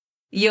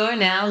You're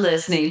now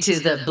listening to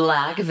the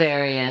Black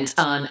Variant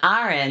on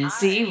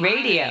RNC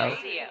Radio.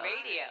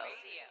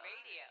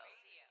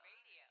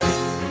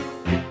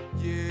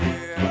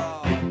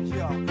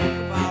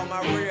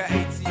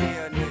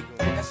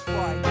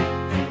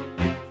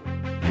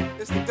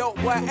 It's the dope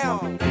boy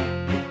album.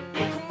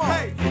 Come on,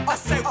 hey, I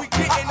say we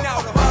getting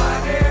out of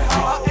here.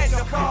 And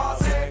the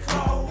cars and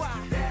clothes.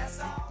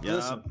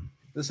 Listen,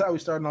 this is how we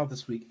starting off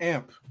this week.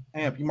 Amp,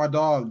 you my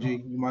dog,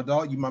 G. You my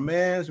dog. You my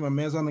man's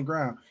on the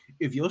ground.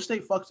 If your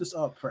state fucks this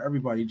up for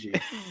everybody, G.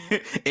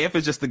 Amp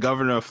is just the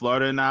governor of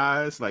Florida in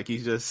eyes. Like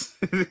he's just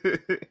Amp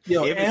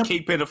is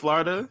kingpin of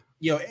Florida.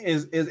 Yo,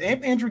 is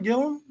Amp Andrew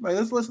Gillum? Like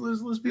let's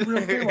be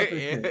real clear about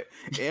this shit.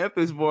 Amp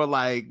is more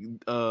like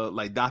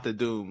Dr.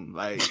 Doom.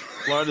 Like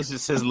Florida's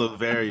just his little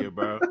variant,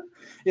 bro.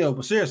 Yo,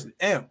 but seriously,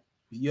 Amp,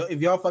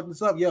 if y'all fuck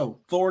this up,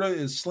 Florida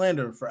is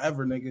slander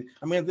forever, nigga.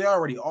 I mean, they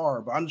already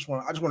are, but I just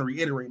want to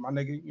reiterate, my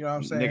nigga. You know what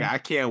I'm saying? Nigga, I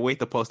can't wait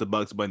to post the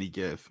Bugs Bunny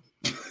gif.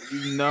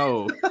 You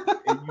know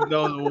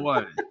the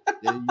one.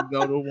 Yeah, you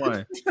know the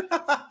one.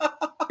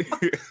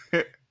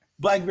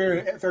 Black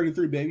Variant at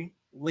 33, baby.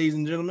 Ladies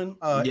and gentlemen,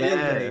 it is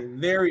a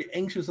very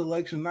anxious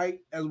election night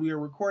as we are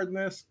recording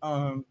this.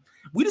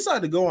 We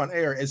decided to go on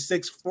air at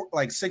 6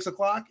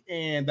 o'clock,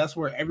 and that's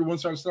where everyone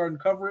starting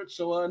coverage.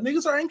 So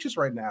niggas are anxious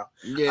right now.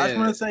 Yeah. I just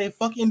want to say,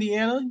 fuck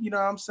Indiana. You know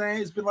what I'm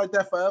saying? It's been like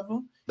that forever.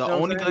 The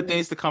only good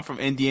things to come from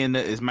Indiana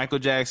is Michael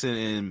Jackson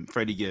and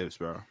Freddie Gibbs,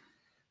 bro.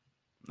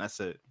 That's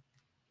it.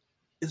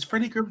 Is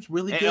Freddie Gibbs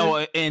really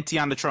good? And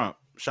Tiana Trump.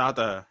 Shout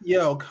out to her.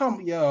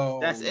 Yo.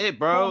 That's it,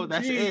 bro.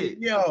 That's it.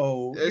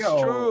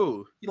 It's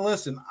true.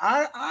 Listen,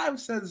 I've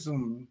said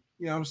some,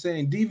 you know what I'm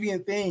saying,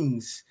 deviant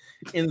things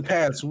in the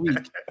past week,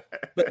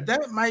 but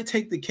that might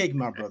take the cake,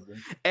 my brother.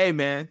 Hey,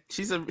 man,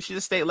 she's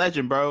a state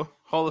legend, bro.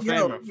 Hall of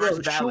Famer.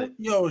 First ballot.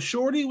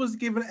 Shorty was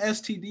giving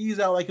STDs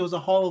out like it was a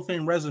Hall of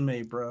Fame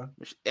resume, bro.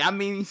 I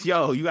mean,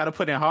 you got to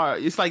put in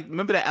hard. It's like,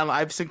 remember that Allen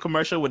Iverson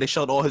commercial where they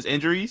showed all his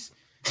injuries?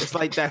 It's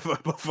like that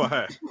for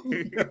her.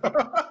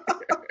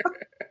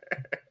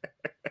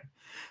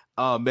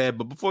 Oh man,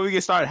 but before we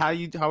get started, how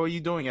are you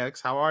doing,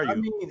 X? How are you? I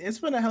mean, it's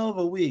been a hell of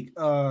a week.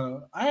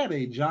 I had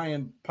a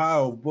giant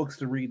pile of books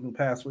to read in the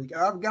past week.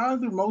 I've gotten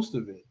through most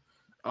of it.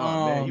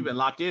 Oh man, you've been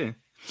locked in.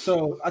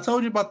 So I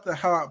told you about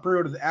how I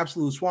pre-ordered the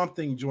Absolute Swamp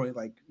Thing joint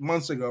like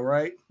months ago,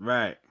 right?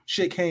 Right.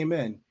 Shit came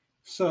in.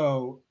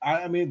 So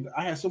I mean,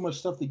 I had so much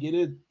stuff to get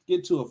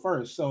to it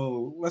first.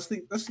 So let's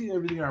see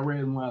everything I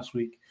read in last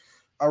week.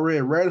 I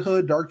read Red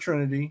Hood, Dark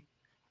Trinity.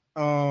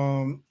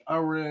 I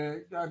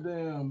read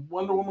goddamn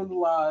Wonder Woman The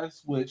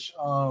Lies, which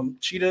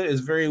Cheetah is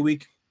very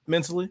weak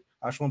mentally.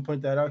 I just want to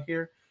point that out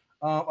here.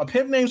 A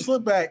pimp named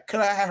Slipback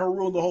could have had her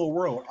rule the whole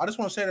world. I just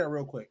want to say that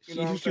real quick. You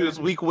know she was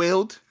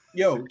weak-willed.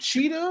 Yo,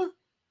 Cheetah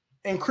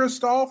and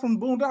Cristal from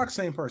Boondocks,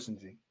 same person,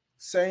 G.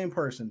 Same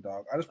person,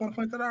 dog. I just want to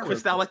point that out.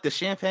 Cristal like the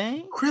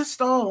champagne?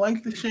 Cristal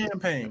like the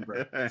champagne,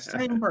 bro.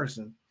 Same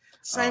person.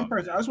 Same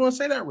person. I just want to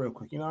say that real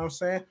quick. You know what I'm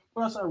saying?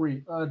 What else I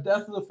read?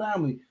 Death of the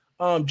Family.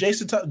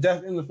 Jason Todd,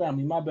 Death in the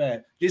Family. My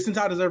bad. Jason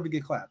Todd deserved to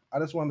get clapped. I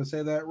just wanted to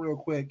say that real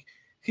quick.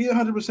 He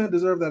 100%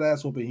 deserved that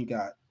ass whooping he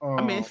got.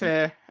 I mean,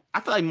 fair. I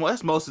feel like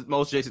that's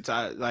most Jason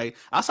Todd. Like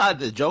outside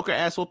the Joker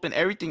ass whooping,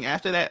 everything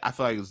after that, I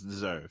feel like it was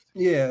deserved.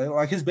 Yeah,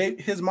 like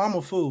his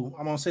mama fool.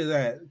 I'm gonna say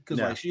that because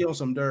like she on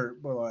some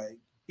dirt, but like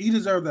he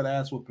deserved that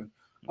ass whooping.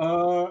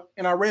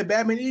 And I read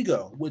Batman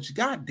Ego, which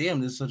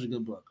goddamn, this is such a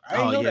good book. I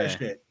didn't know that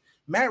shit.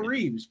 Matt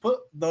Reeves put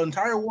the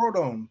entire world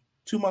on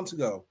 2 months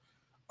ago.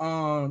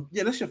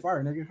 That shit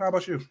fire, nigga. How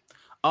about you?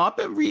 I've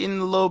been reading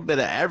a little bit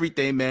of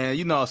everything, man.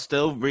 You know,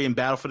 still reading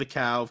Battle for the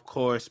Cow, of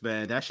course,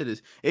 man. That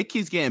shit it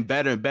keeps getting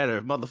better and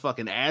better.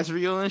 Motherfucking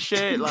Azrael and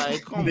shit.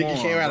 Like, come on,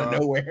 came out of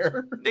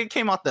nowhere. They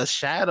came out the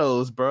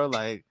shadows, bro.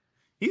 Like,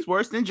 he's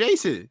worse than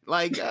Jason.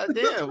 Like,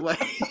 goddamn.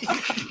 Like,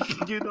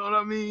 you know what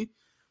I mean?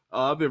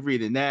 I've been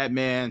reading that,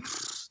 man.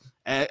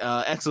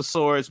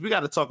 Exoswords. We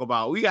got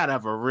to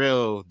have a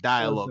real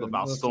dialogue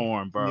about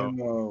Storm, bro.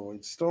 Yo,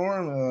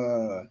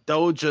 Storm,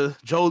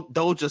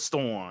 Doja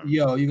Storm.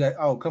 Yo, you got,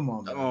 oh, come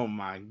on, man. Oh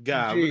my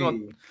God.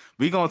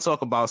 We're gonna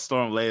talk about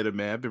Storm later,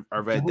 man. I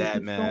read Doja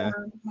that, man.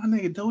 Storm? My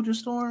nigga Doja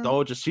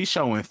Storm. She's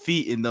showing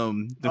feet in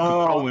the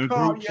controlling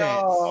group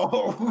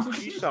chats.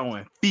 She's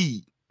showing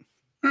feet.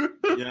 You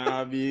know what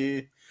I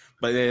mean?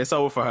 But yeah, it's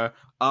over for her.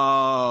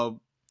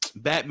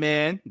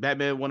 Batman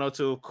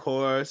 102, of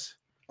course.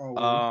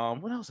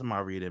 What else am I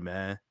reading,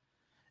 man?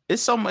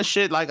 It's so much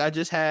shit like I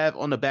just have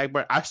on the back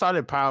burner. I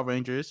started Power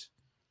Rangers.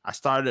 I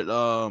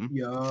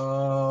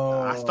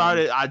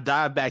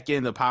dived back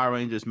into Power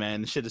Rangers,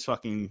 man. The shit is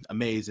fucking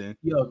amazing.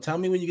 Yo, tell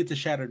me when you get to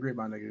Shattered Grid,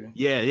 my nigga.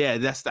 Yeah,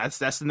 that's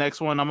the next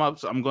one I'm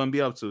going to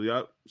be up to.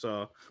 Yep.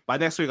 So by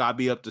next week I'll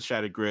be up to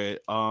Shattered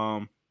Grid.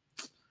 Last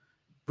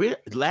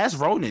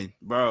Ronin,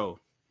 bro.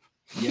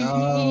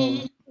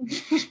 Yo.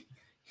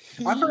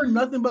 I've heard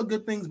nothing but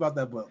good things about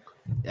that book.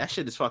 That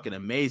shit is fucking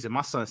amazing.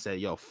 My son said,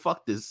 "Yo,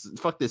 fuck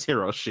this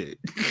hero shit."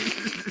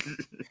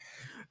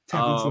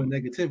 Tap into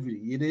negativity.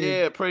 You did?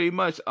 Yeah, pretty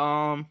much.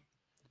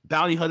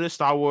 Bounty Hunter,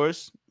 Star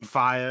Wars,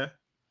 fire.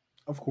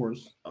 Of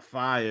course. A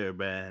fire,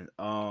 man.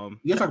 You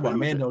gotta talk about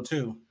Mando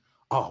too.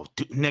 Oh,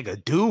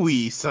 nigga,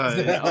 Dewey, son.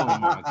 Oh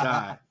my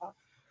god,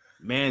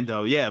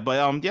 Mando. Yeah, but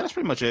yeah, that's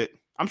pretty much it.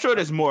 I'm sure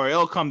there's more.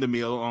 It'll come to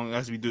me along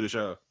as we do the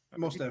show.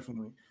 Most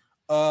definitely.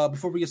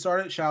 Before we get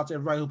started, shout out to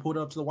everybody who pulled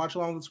up to the watch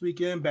along this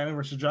weekend. Batman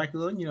versus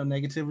Dracula. You know,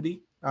 negativity.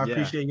 I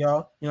appreciate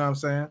y'all. You know what I'm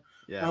saying?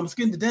 Yeah. Let's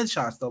get into dead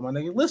shots though, my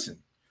nigga. Listen.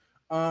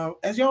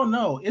 As y'all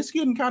know, it's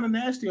getting kind of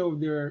nasty over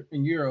there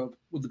in Europe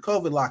with the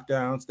COVID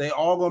lockdowns. They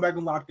all going back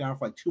in lockdown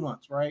for like 2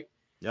 months, right?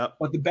 Yep.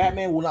 But the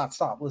Batman will not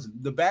stop. Listen,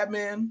 the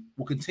Batman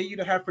will continue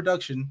to have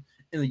production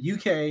in the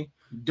UK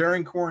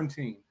during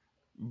quarantine.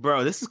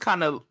 Bro, this is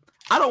kind of,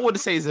 I don't want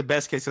to say it's the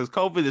best case because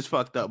COVID is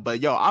fucked up,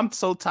 but yo, I'm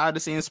so tired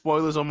of seeing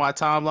spoilers on my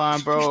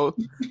timeline, bro.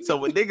 So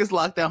when niggas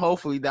lock down,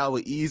 hopefully that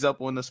will ease up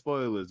on the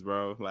spoilers,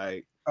 bro.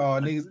 Like,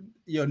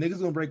 niggas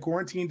gonna break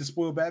quarantine to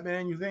spoil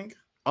Batman, you think?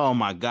 Oh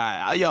my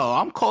god, yo,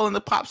 I'm calling the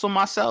pops on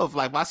myself.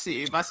 Like, if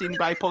I see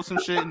anybody post some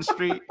shit in the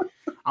street,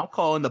 I'm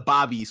calling the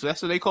bobbies. So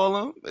that's what they call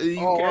them. The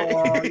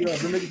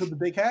niggas with the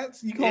big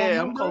hats.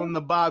 I'm calling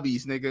the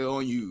bobbies, nigga,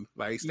 on you.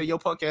 Like, stay your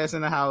punk ass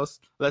in the house.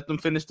 Let them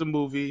finish the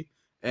movie.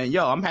 And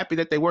yo, I'm happy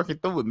that they working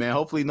through it, man.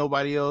 Hopefully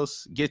nobody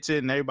else gets it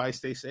and everybody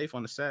stay safe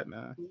on the set,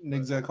 man.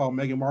 Niggas that call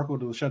Meghan Markle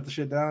to shut the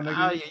shit down,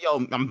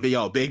 nigga.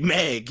 Yo, Big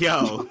Meg,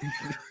 yo.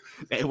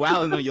 They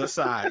wilding on your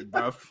side,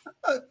 bro.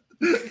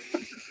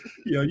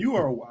 Yo, you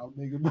are a wild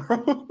nigga,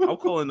 bro. I'm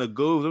calling the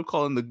goons.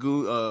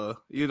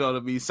 You know what I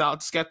mean? South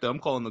Skepta. I'm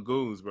calling the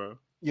goons, bro.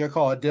 You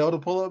call Adele to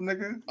pull up,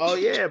 nigga? Oh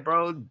yeah,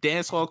 bro.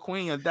 Dance hall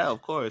queen Adele,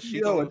 of course.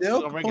 Adele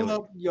pull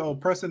up. Yo,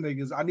 pressing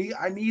niggas. I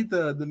need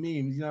the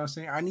memes. You know what I'm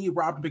saying? I need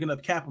Rob picking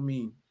up Kappa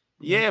meme.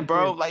 Yeah,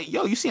 bro. Like,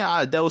 yo, you see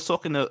how Adele was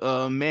talking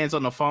to mans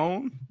on the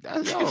phone?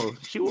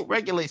 She will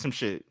regulate some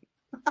shit.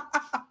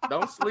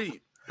 Don't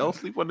sleep. Don't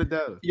sleep on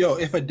Adele. Yo,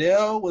 if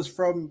Adele was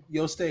from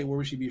your state, where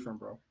would she be from,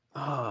 bro?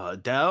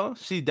 Adele?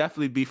 She'd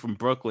definitely be from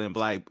Brooklyn, but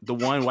like the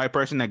one white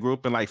person that grew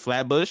up in like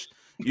Flatbush,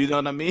 you know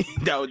what I mean?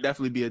 That would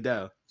definitely be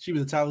Adele. She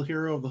was the Tyler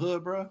Hero of the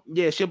hood, bro.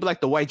 Yeah, she'll be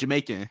like the white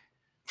Jamaican.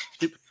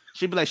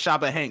 She'd be like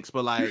Shabba Hanks,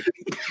 but like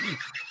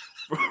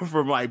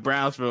from like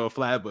Brownsville or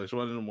Flatbush,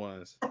 one of them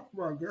ones. Oh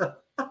my god.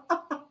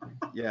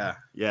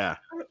 Yeah.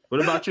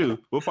 What about you?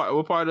 What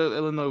part of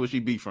Illinois would she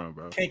be from,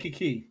 bro?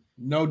 Kankakee.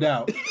 No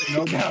doubt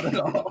at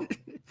all.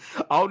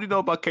 I only know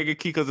about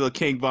Kankakee because of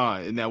King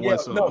Von in that one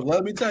song. No,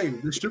 let me tell you,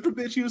 the stripper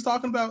bitch you was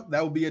talking about,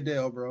 that would be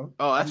Adele, bro.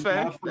 Oh, that's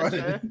fair.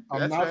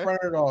 I'm not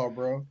fronting at all,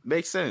 bro.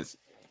 Makes sense.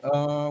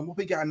 What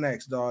we got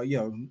next, dog?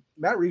 Yo,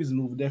 Matt Reeves is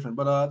moving different,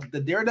 but the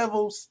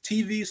Daredevil's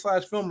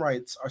TV/film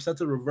rights are set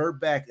to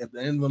revert back at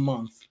the end of the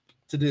month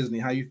to Disney.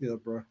 How you feel,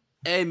 bro?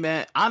 Hey,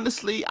 man.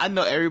 Honestly, I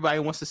know everybody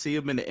wants to see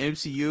him in the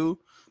MCU,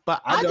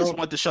 but I just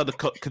want the show to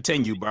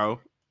continue, bro.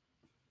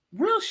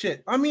 Real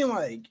shit. I mean,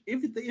 like,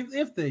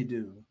 if they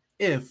do,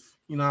 you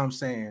know what I'm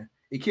saying,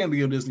 it can't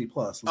be on Disney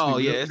Plus.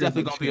 It's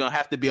definitely gonna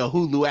have to be a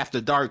Hulu after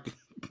dark.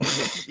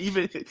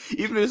 even if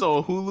it's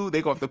on Hulu,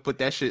 they gonna have to put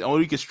that shit on.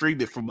 You can stream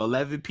it from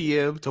 11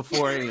 p.m. to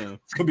 4 a.m.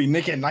 It's gonna be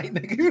Nick at Night,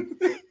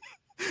 nigga.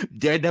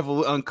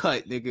 Daredevil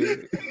uncut,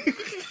 nigga.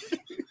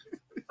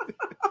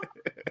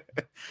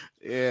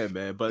 Yeah,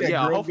 man. But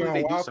hopefully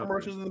they do some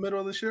commercials in the middle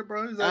of the shit,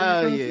 bro.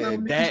 That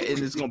and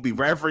it's gonna be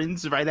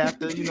Reverends right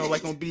after,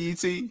 like on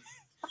BET.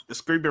 The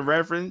screaming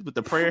Reverends with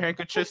the prayer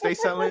handkerchiefs they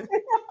selling.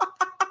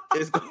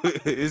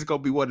 It's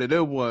gonna be one of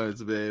them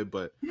ones, man.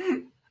 But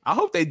I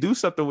hope they do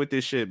something with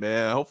this shit,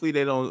 man. Hopefully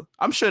they don't.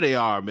 I'm sure they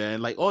are,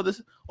 man. Like all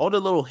the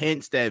little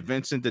hints that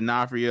Vincent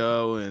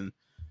D'Onofrio and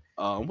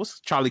what's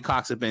Charlie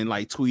Cox have been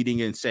like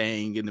tweeting and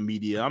saying in the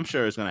media. I'm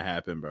sure it's gonna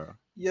happen, bro.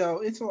 Yo,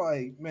 it's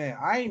like, man,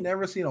 I ain't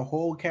never seen a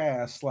whole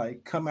cast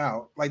like come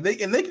out like they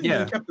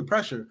kept the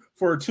pressure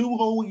for 2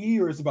 whole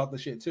years about the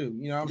shit too.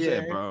 You know what I'm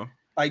saying? Yeah, bro.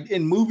 Like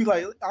in movie,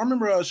 like I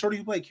remember Shorty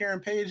who played Karen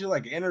Page did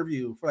like an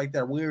interview for like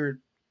that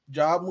weird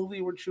job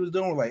movie what she was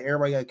doing, where, like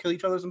everybody got to kill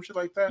each other, some shit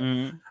like that.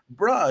 Mm-hmm.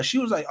 Bruh, she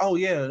was like, "Oh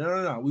yeah,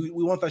 no, we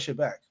want that shit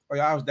back."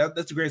 Like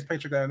that's the greatest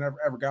paycheck that I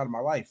ever got in my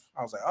life.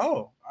 I was like,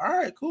 "Oh, all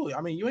right, cool." I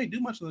mean, you ain't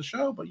do much in the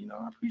show, but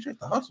I appreciate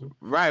the hustle.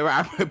 Right.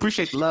 I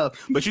appreciate the love.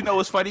 But you know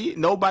what's funny?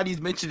 Nobody's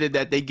mentioning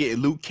that they get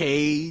Luke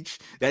Cage,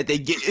 that they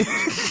get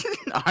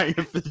Iron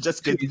Fist,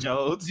 Jessica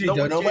Jones.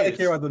 Nobody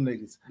cares about them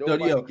niggas.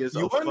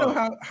 You want to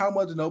know how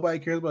much nobody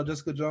cares about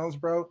Jessica Jones,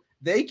 bro?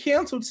 They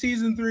canceled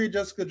season 3 of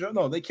Jessica Jones.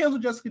 No, they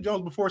canceled Jessica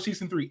Jones before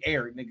season 3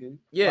 aired, nigga.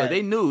 Yeah,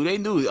 they knew.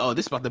 Oh,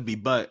 this is about to be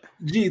butt.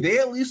 Gee, they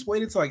at least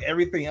waited till like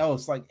everything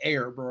else like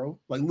aired, bro.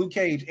 Like Luke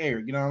Cage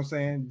aired, you know what I'm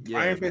saying? Yeah,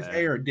 Iron Fist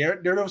aired.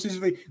 Daredevil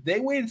season 3. They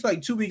waited till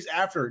like 2 weeks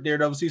after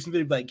Daredevil season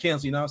 3 like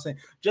cancel, you know what I'm saying?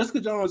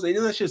 Jessica Jones, they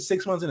did that shit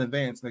 6 months in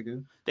advance,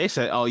 nigga. They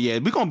said, "Oh yeah,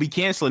 we're gonna be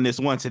canceling this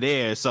once it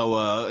airs,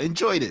 so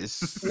enjoy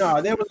this."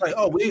 No, they was like,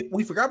 "Oh,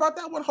 we forgot about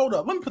that one. Hold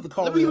up, let me put the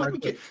call in right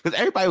quick." Because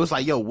everybody was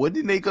like, "Yo, when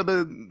did they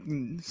gonna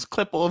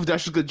clip off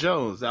Jessica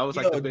Jones?" That was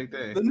like the big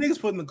thing. The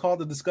niggas putting the call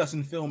to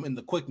discussing film in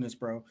the quickness,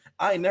 bro.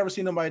 I ain't never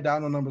seen nobody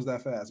down on numbers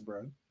that fast,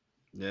 bro.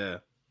 Yeah.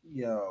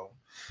 Yo.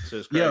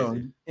 So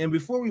crazy. And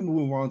before we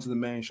move on to the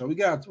main show, we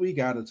got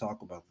to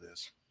talk about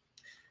this.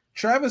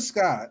 Travis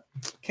Scott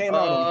came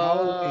out on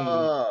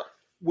Halloween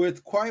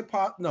with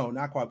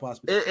not quite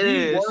possibly. It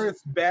the is.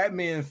 worst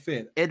Batman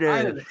fit It I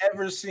is. have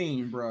ever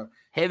seen, bro.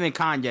 Him and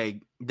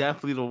Kanye,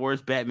 definitely the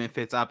worst Batman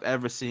fits I've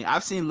ever seen.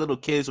 I've seen little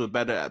kids with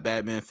better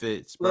Batman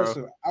fits, bro.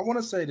 Listen, I want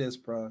to say this,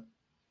 bro.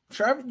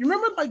 Travis, you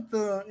remember like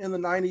in the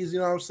 90s, you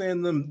know what I'm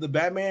saying? The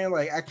Batman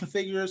like action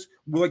figures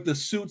with like the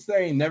suits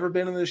that ain't never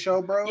been in the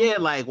show, bro. Yeah,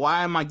 like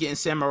why am I getting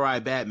Samurai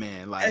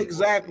Batman? Like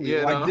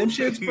exactly, like know? them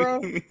shits,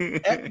 bro.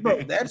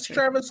 Bro, that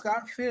Travis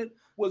Scott fit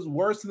was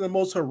worse than the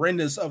most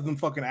horrendous of them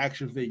fucking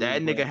action figures.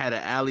 That nigga bro. had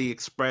an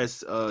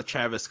AliExpress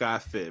Travis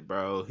Scott fit,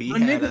 bro. He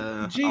had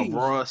a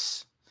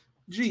Ross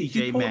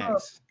TJ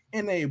Maxx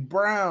in a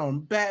brown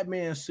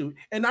Batman suit,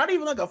 and not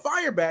even like a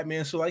fire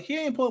Batman suit. Like he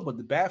ain't pull up with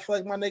the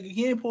Batfleck, my nigga.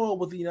 He ain't pull up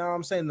with you know what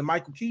I'm saying, the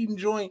Michael Keaton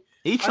joint.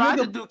 He tried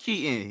to do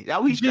Keaton.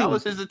 That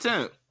was his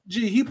attempt.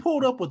 He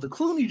pulled up with the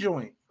Clooney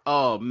joint.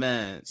 Oh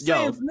man,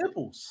 Sans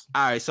nipples.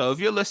 All right, so if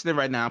you're listening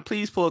right now,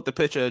 please pull up the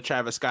picture of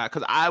Travis Scott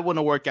because I want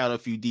to work out a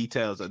few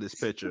details of this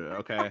picture.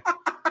 Okay,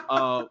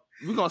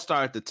 we're gonna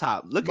start at the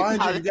top. Look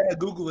at how you gotta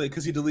Google it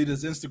because he deleted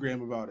his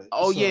Instagram about it.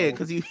 Oh yeah,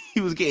 because he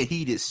was getting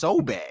heated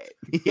so bad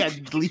he had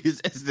to delete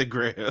his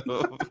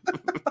Instagram.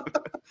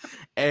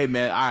 Hey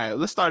man, all right,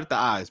 let's start at the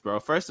eyes, bro.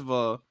 First of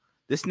all,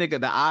 this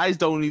nigga, the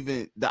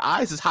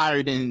eyes is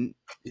higher than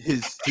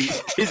his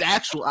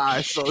actual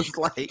eyes, so it's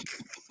like.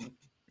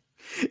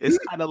 It's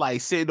kind of like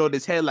sitting on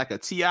his head like a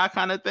T.I.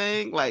 kind of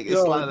thing. Like it's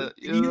like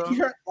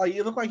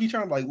it looked like he's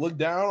trying to like look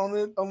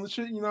down on the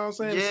shit. You know what I'm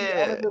saying?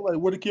 Yeah. Like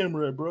where the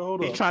camera at, bro?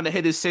 Hold he's trying to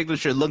hit his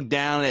signature, look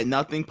down at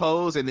nothing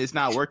pose, and it's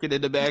not working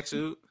in the back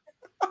suit.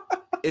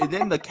 And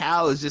then the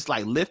cowl is just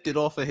like lifted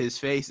off of his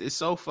face. It's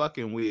so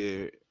fucking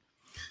weird.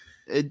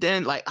 And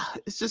then like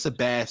it's just a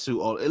bad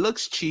suit. It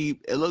looks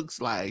cheap. It looks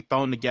like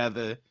thrown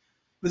together.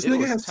 This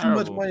nigga has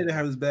terrible. Too much money to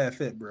have his bad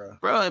fit, bro.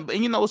 Bro, and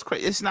you know what's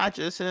crazy? It's not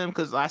just him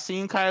because I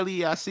seen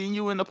Kylie. I seen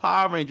you in the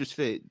Power Rangers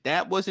fit.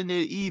 That wasn't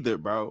it either,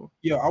 bro.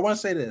 Yo, I want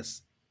to say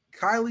this.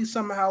 Kylie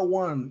somehow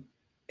won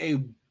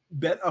a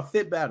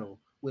fit battle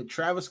with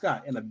Travis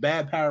Scott in a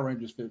bad Power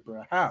Rangers fit,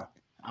 bro. How?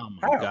 Oh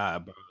my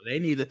god, bro! They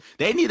need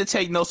to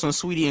take notes on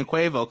Sweetie and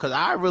Quavo because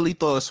I really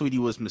thought Sweetie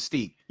was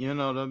Mystique. You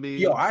know what I mean?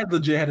 Yo, I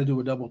legit had to do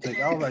a double take.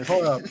 I was like,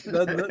 hold up,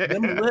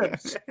 them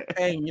lips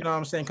ain't you know what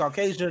I'm saying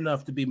Caucasian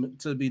enough to be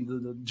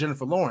the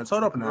Jennifer Lawrence.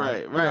 Hold up now.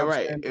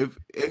 Right.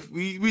 If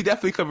we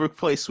definitely could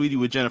replace Sweetie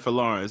with Jennifer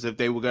Lawrence if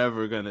they were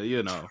ever gonna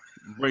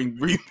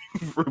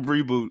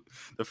reboot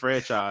the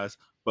franchise.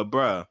 But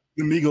bruh,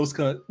 the Migos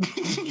cut.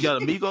 Yo,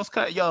 the Migos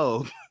cut.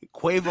 Yo,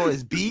 Quavo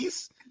is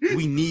beast.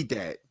 We need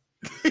that.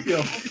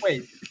 Yo,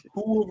 wait,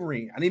 who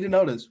Wolverine? I need to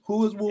know this.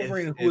 Who is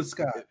Wolverine and who is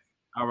Scott?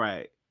 All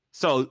right.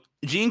 So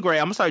Jean Grey,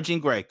 I'm gonna start Jean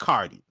Grey,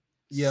 Cardi.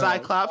 Yo,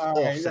 Cyclops,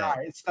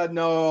 Offset.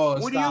 No,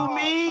 what stop. do you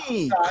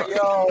mean?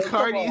 Yo,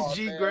 Cardi is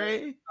Jean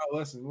Grey. No,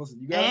 listen.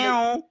 You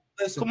gotta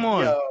listen. Come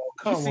on. Yo,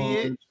 come you see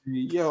on.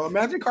 it? Yo,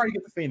 imagine Cardi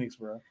get the Phoenix,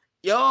 bro.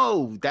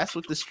 Yo, that's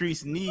what the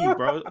streets need,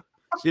 bro.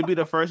 She'll be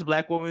the first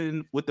black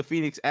woman with the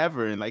Phoenix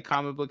ever in like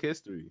comic book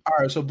history. All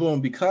right, so boom,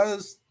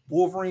 because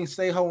Wolverine,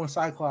 Stay-Ho, and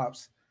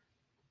Cyclops.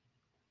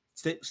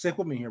 Stick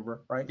with me here, bro.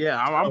 Right?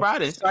 Yeah, I'm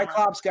riding.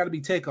 Cyclops got to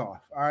be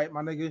Takeoff. All right,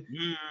 my nigga.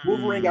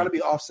 Wolverine got to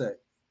be Offset.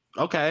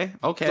 Okay.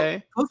 So,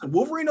 listen,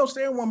 Wolverine don't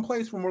stay in one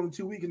place for more than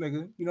 2 weeks,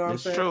 nigga. You know what I'm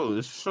saying?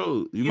 It's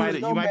true. You might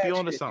be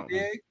onto something.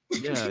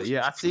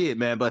 Yeah, I see it,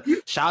 man. But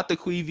shout out to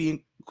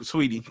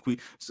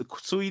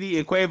Sweetie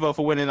and Quavo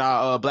for winning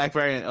our Black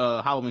Variant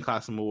Halloween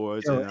Costume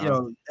Awards.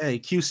 Hey,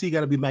 QC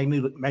got to be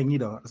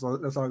Magneto. That's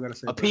all I gotta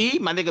say. P,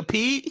 my nigga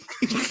P,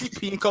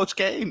 P and Coach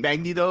K,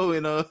 Magneto,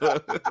 and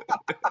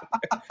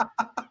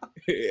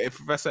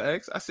Professor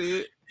X. I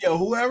see it. Yo,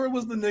 whoever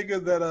was the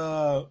nigga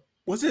that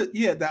was it?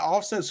 Yeah, that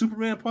Offset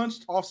Superman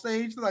punched off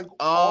stage. Like,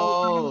 they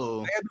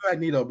had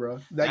Magneto, bro.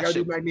 That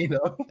gotta be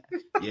Magneto.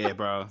 Yeah,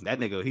 bro. That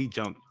nigga, he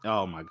jumped.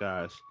 Oh my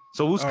gosh.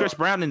 So who's Chris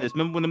Brown in this?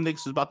 Remember when them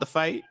niggas was about to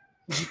fight?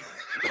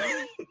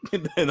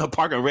 In a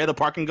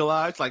parking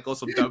garage, like on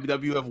some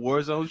WWF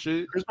Warzone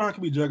shit. Chris Brown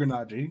can be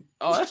Juggernaut, G.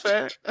 Oh, that's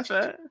fair.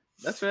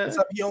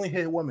 Except he only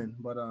hit women,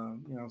 but you know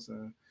what I'm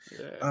saying.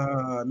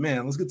 Yeah.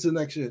 Man, let's get to the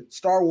next shit.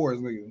 Star Wars,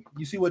 nigga.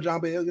 You see what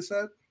John Boyega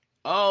said?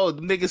 Oh,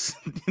 the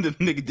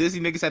nigga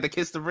Disney niggas had to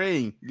kiss the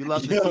ring. You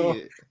love to see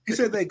it. He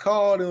said they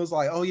called and was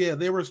like, "Oh yeah,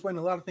 they were explaining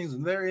a lot of things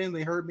in their end.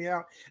 They heard me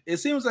out." It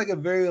seems like a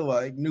very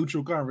like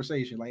neutral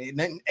conversation. Like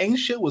ain't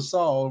shit was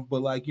solved,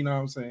 but like you know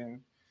what I'm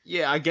saying.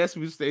 Yeah, I guess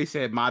they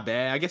said my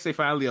bad. I guess they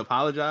finally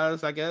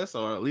apologized. I guess,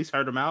 or at least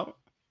heard him out.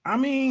 I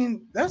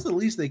mean, that's the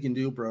least they can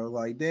do, bro.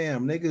 Like,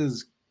 damn,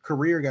 niggas'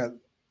 career got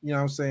you know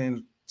what I'm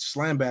saying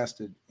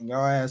slambasted, and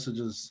y'all ass are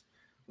just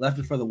left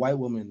it for the white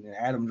woman and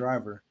Adam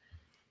Driver.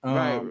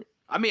 Right.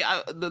 I mean,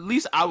 the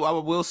least I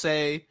will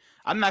say,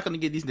 I'm not going to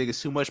give these niggas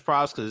too much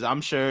props because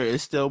I'm sure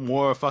it's still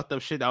more fucked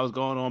up shit that was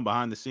going on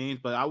behind the scenes,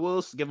 but I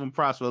will give them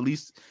props for at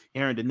least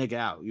hearing the nigga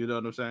out. You know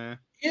what I'm saying?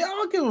 Yeah,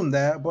 I'll give him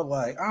that, but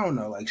like, I don't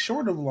know, like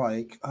short of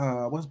like,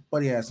 what's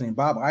buddy ass name?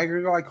 Bob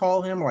Iger, like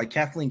call him, or like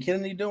Kathleen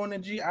Kennedy doing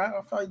it, I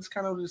feel like it's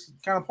kind of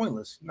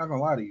pointless. I'm not going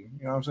to lie to you.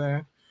 You know what I'm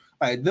saying?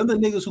 Like them the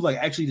niggas who like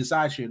actually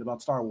decide shit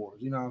about Star Wars.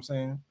 You know what I'm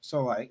saying?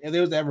 So like, if they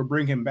was to ever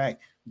bring him back,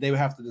 they would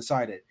have to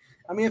decide it.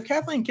 I mean, if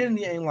Kathleen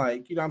Kennedy ain't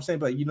like, you know what I'm saying,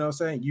 but you know what I'm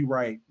saying, you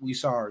right, we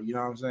sorry, you know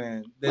what I'm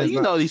saying.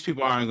 But these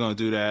people aren't gonna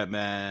do that,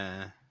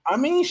 man. I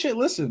mean, shit.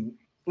 Listen.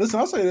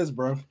 I'll say this,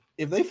 bro.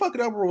 If they fuck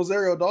it up with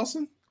Rosario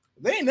Dawson,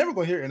 they ain't never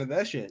gonna hear any of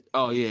that shit.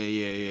 Oh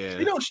yeah.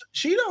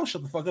 She don't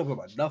shut the fuck up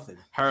about nothing.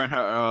 Her and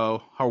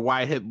her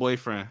white hip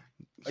boyfriend.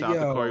 Shout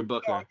out to Cory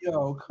Booker.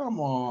 Yo, come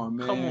on,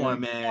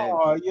 man.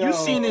 Oh, you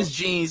seen his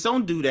jeans?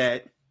 Don't do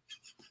that.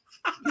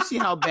 You see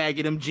how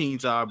baggy them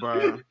jeans are,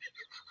 bro.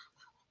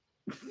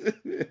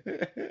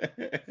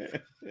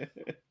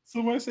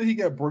 Somebody said he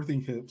got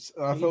birthing hips.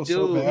 I felt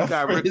so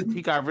bad.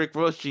 He got Rick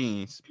Ross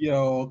jeans.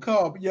 Come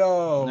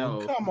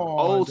on.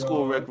 Old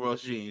school Rick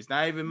Ross jeans.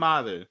 Not even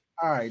modern.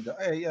 All right,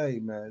 hey,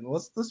 man.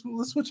 Let's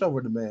switch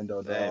over to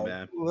Mando, dog. Hey,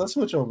 man. Let's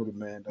switch over to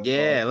Mando.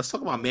 Yeah, dog. Let's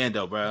talk about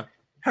Mando, bro.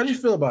 How'd you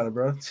feel about it,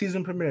 bro?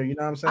 Season premiere, you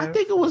know what I'm saying? I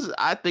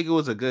think it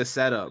was a good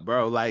setup,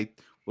 bro. Like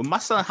when my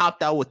son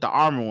hopped out with the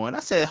armor on, I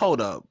said, "Hold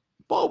up,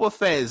 Boba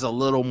Fett is a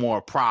little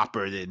more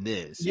proper than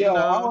this." I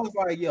was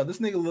like, this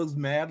nigga looks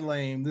mad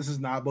lame. This is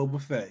not Boba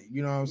Fett.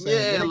 You know what I'm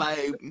saying?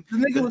 Yeah, the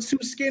nigga was too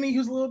skinny. He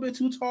was a little bit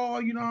too tall.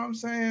 You know what I'm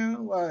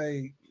saying?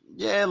 Like,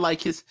 yeah,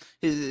 like his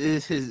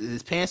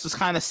pants was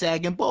kind of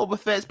sagging. Boba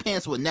Fett's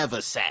pants would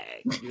never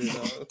sag. You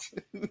know,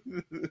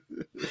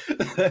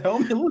 the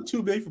helmet looked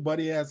too big for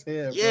buddy ass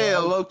head. Yeah,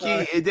 low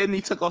key. And then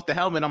he took off the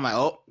helmet. I'm like,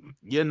 oh,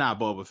 you're not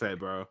Boba Fett,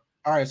 bro.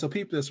 All right, so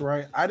peep this,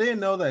 right? I didn't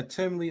know that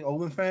Tim Lee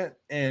Oliphant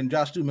and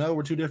Josh Duhamel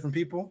were two different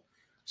people.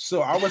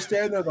 So I was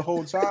standing there the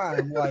whole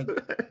time, like,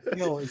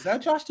 is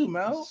that Josh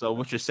Duhamel? So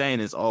what you're saying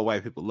is all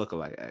white people look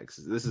alike, X.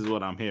 This is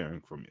what I'm hearing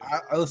from you.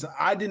 Listen,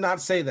 I did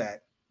not say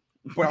that,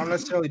 but I'm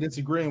necessarily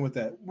disagreeing with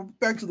that.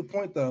 Back to the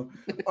point, though.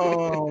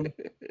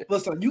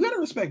 Listen, you gotta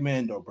respect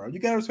Mando, bro. You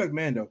gotta respect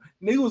Mando.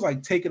 Nigga was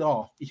like, take it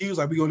off. He was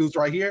like, we gonna do this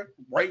right here.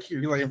 He's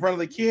like in front of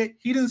the kid.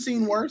 He didn't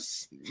seem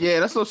worse.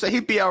 Yeah, that's what I'm saying.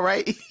 He'd be all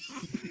right.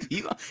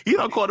 He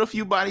done caught a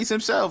few bodies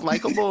himself.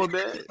 Like, come on,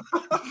 man.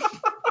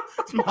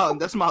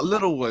 That's my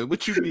little one.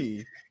 What you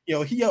mean?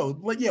 Yo, give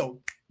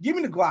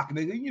me the Glock,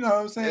 nigga. You know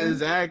what I'm saying?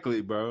 Exactly,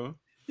 bro.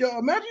 Yo,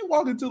 imagine you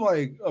walk into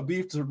like a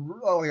beef to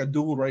like a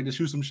duel, right, to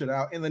shoot some shit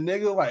out, and the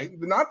nigga, like,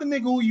 not the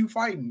nigga who you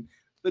fighting,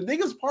 the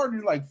nigga's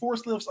partner like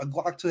force lifts a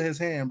Glock to his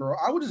hand, bro.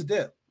 I would just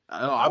dip.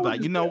 I'm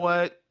like, you know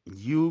what?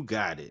 You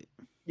got it.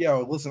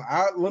 Yo, listen,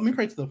 let me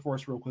pray to the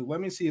Force real quick.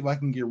 Let me see if I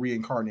can get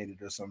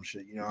reincarnated or some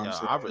shit. You know what I'm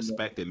saying? I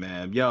respect it,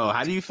 man. Yo,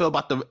 how do you feel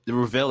about the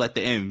reveal at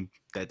the end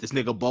that this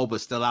nigga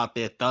Boba's still out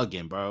there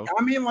thugging, bro?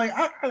 I mean, like,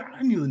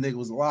 I knew the nigga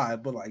was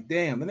alive, but like,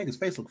 damn, the nigga's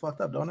face look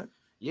fucked up, don't it?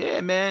 Yeah,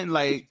 man.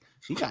 Like,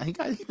 he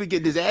been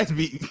getting his ass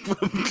beat.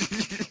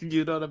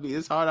 You know what I mean?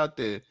 It's hard out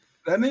there.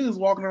 That nigga's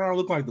walking around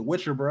looking like the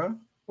Witcher, bro.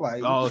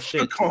 Like, oh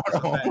shit,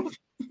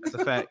 that's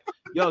a fact.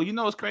 Yo, you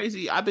know what's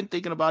crazy? I've been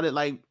thinking about it.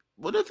 Like,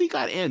 what if he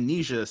got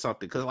amnesia or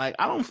something? Because like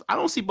I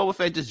don't see Boba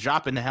Fett just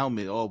dropping the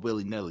helmet all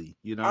willy nilly.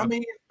 You know? I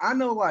mean, I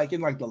know like in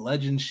like the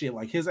legend shit,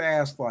 like his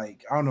ass,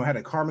 like I don't know, had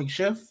a karmic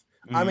shift.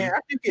 Mm-hmm. I mean,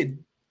 after you get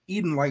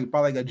eaten like by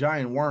like a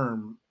giant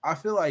worm, I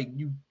feel like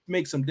you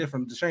make some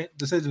different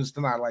decisions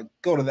to not like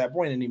go to that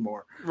point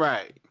anymore.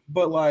 Right.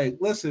 But like,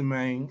 listen,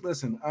 man,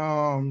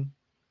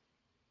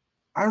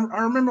 I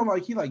remember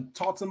like he like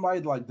taught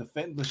somebody to like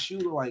defend the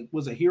shooter, like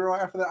was a hero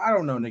after that. I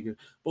don't know, nigga.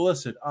 But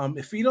listen,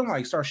 if he don't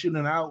like start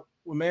shooting out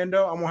with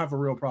Mando, I'm gonna have a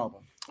real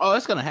problem. Oh,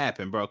 it's gonna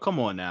happen, bro. Come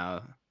on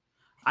now.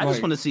 I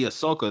just want to see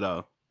Ahsoka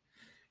though.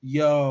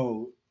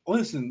 Yo,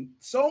 listen,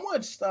 so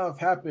much stuff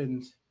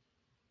happened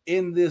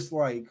in this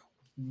like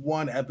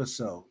one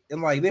episode,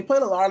 and like they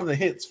played a lot of the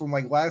hits from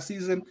like last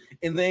season,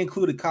 and they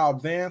included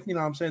Cobb Vanth, you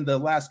know what I'm saying, the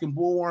Alaskan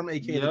Bullworm,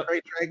 aka the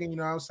Great Dragon, you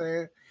know what I'm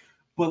saying.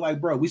 But like,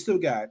 bro, we still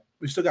got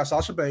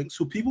Sasha Banks,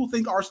 who people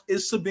think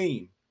is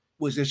Sabine,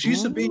 which if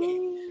she's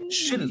Sabine.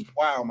 Shit is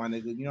wild, my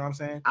nigga. You know what I'm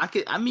saying?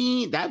 I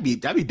mean, that'd be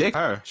dick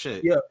her.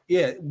 Shit.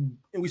 Yeah.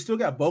 And we still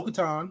got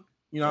Bo-Katan.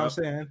 You know what I'm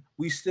saying?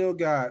 We still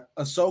got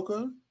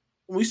Ahsoka.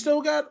 We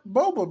still got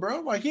Boba,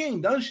 bro. Like he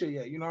ain't done shit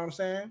yet. You know what I'm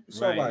saying?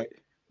 So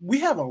like, we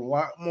have a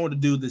lot more to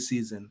do this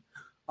season.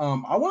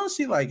 I want to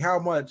see like how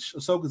much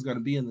Ahsoka's gonna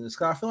be in this.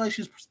 Cause I feel like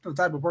she's the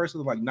type of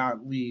person to like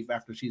not leave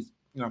after she's,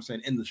 you know what I'm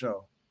saying, in the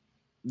show.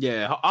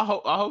 Yeah, I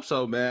hope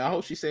so, man. I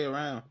hope she stay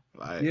around.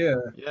 Like, yeah.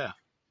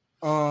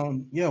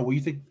 Where you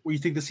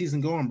think the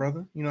season going,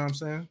 brother? You know what I'm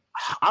saying?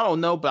 I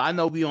don't know, but I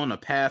know we on a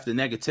path to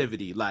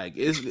negativity. Like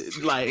it's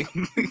like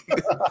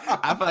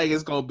I feel like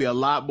it's gonna be a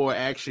lot more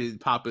action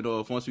popping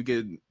off once we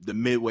get the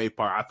midway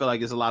part. I feel like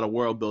there's a lot of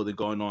world building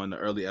going on in the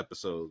early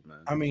episodes,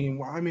 man. I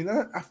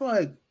feel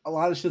like a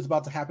lot of shit's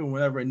about to happen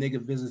whenever a nigga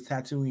visits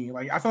Tatooine.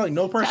 Like I feel like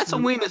no person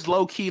Tatooine is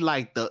low key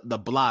like the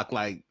block,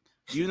 like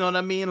you know what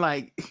I mean?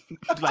 Like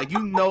like you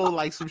know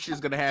like some shit's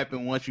gonna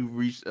happen once you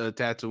reach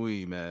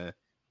Tatooine, man.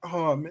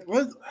 Oh man,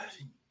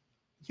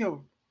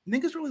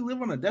 niggas really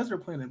live on a desert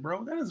planet,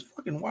 bro. That is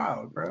fucking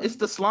wild, bro. It's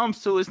the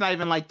slums too. It's not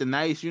even like the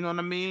nice, you know what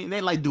I mean? It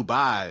ain't like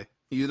Dubai.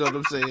 You know what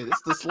I'm saying?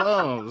 It's the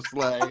slums.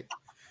 Like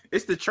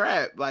it's the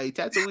trap. Like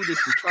Tatooine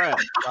is the trap.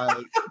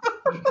 Like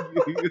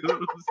You know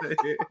what I'm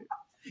saying?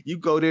 You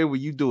go there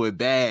when you do it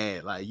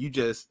bad, like you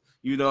just,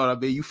 you know what I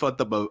mean. You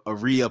fucked up a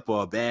re-up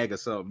or a bag or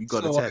something. You go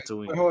to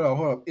Tatooine. Wait, hold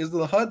on. Is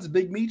the Huts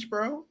Big Meats,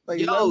 bro? Like,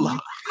 Yo,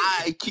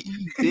 high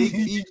key, big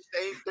key,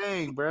 same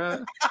thing,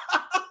 bro.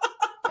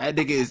 That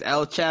nigga is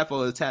El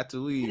Chapo of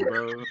Tatooine,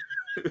 bro.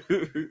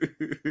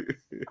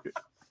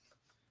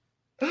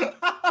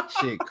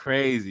 Shit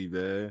crazy,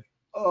 man.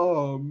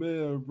 Oh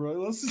man,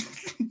 bro.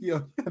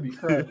 That'd be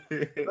crap.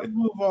 Let's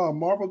move on.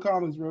 Marvel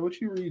Comics, bro. What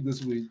you read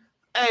this week?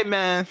 Hey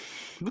man,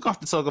 we're gonna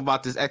have to talk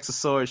about this X of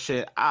Swords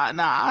shit.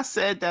 I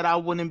said that I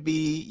wouldn't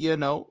be,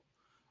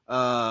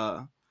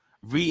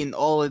 reading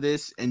all of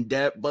this in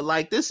depth, but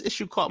like this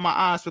issue caught my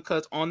eyes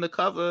because on the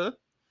cover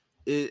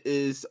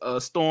is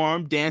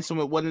Storm dancing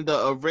with one of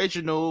the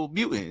original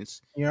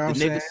mutants. You know what I'm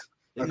saying?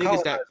 The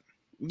niggas that,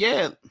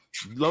 yeah,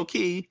 low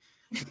key,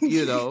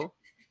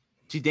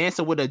 she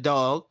dancing with a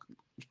dog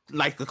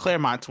like the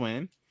Claremont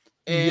twin.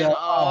 And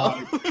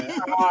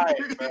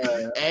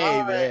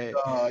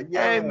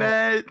hey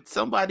man,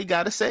 somebody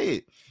gotta say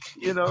it.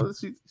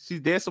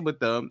 She's dancing with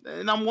them,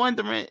 and I'm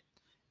wondering,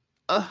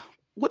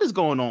 what is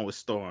going on with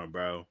Storm,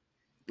 bro?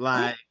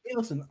 Like, hey,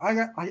 listen,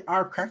 I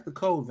cracked the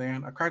code,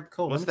 man. I cracked the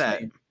code. What's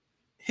that?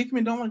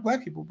 Hickman don't like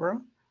black people,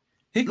 bro.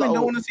 Hickman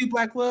don't want to see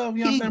black love.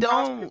 You know what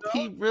I'm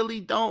saying? He really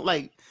don't.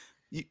 Like,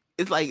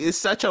 it's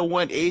such a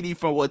 180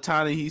 from what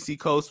Ta-Nehisi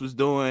Coates was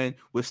doing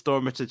with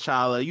Storm and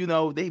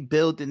T'Challa. They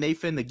built and they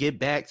finna get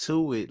back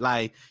to it.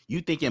 Like,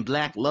 you thinking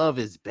black love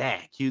is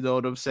back. You know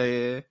what I'm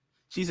saying?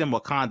 She's in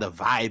Wakanda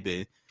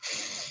vibing.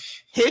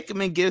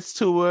 Hickman gets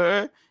to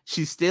her.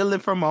 She's stealing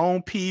from her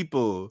own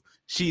people.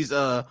 She's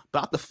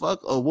about to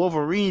fuck a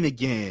Wolverine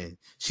again.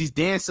 She's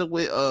dancing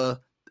with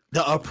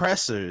the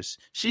oppressors.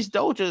 She's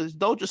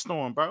Doja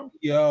Storm, bro.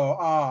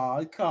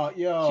 Yo.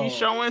 She's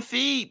showing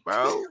feet,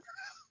 bro.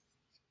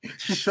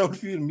 She showed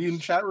feet in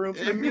mutant chat rooms.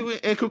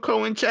 And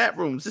Coco in chat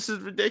rooms. This is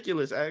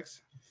ridiculous,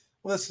 X.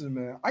 Listen,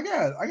 man, I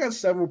got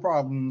several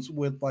problems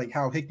with like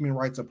how Hickman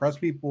writes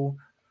oppressed people.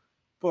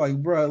 But like,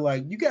 bro,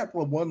 like you got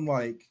one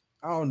like,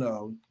 I don't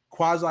know,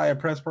 quasi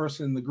oppressed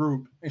person in the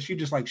group, and she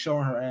just like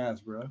showing her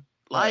ass, bro.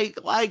 Like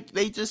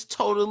they just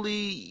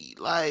totally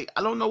like,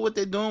 I don't know what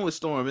they're doing with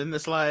Storm, and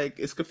it's like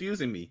it's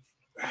confusing me.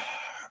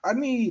 I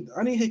need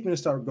Hickman to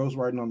start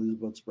ghostwriting on these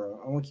books,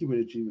 bro. I want to keep it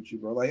a G with you,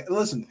 bro. Like,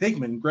 listen,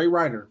 Hickman, great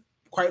writer,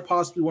 quite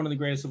possibly one of the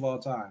greatest of all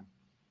time.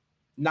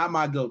 Not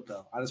my goat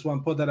though. I just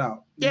want to put that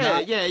out.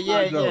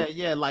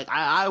 Yeah. Like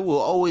I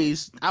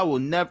will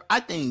never. I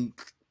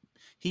think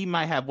he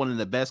might have one of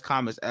the best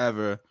comics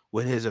ever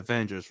with his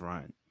Avengers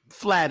run,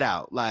 flat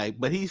out. Like,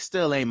 but he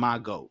still ain't my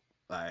goat.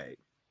 Like.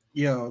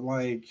 Yo,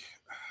 like,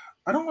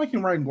 I don't like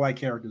him writing black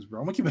characters,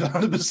 bro. I'm gonna keep it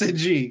 100%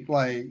 G.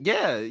 Like,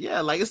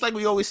 yeah. Like, it's like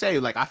we always say.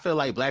 Like, I feel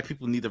like black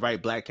people need to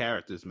write black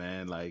characters,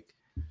 man. Like,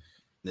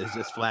 it's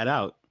just flat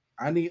out.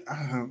 I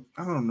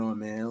don't know,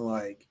 man.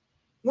 Like,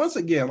 once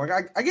again,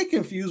 like, I get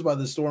confused by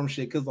the Storm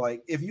shit because,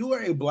 like, if you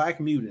are a black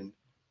mutant,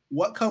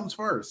 what comes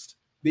first,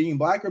 being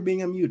black or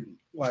being a mutant?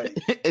 Like,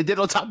 and then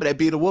on top of that,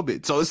 being a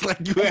woman. So it's like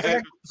you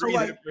have so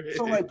like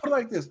put it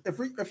like this: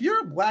 if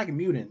you're a black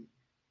mutant,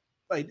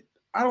 like,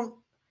 I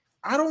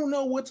don't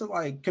know what to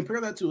like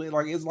compare that to.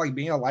 Like, it's like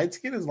being a light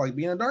skin, it's like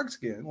being a dark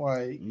skin.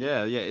 Like,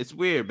 yeah, it's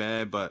weird,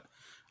 man. But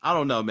I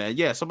don't know, man.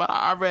 Yeah, so but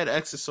I read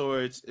X of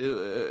Swords.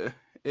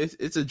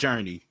 It's a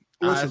journey.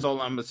 Listen, that's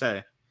all I'm gonna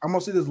say. I'm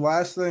gonna say this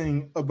last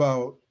thing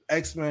about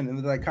X-Men and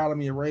the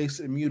dichotomy of race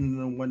and mutant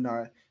and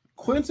whatnot.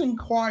 Quentin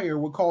Quire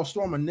would call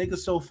Storm a nigga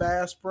so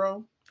fast,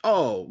 bro.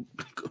 Oh,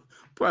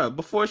 bro!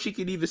 Before she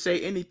could even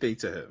say anything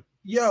to him.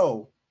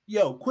 Yo,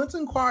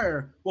 Quentin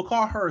Quire will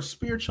call her a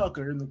spear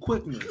chucker in the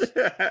quickness.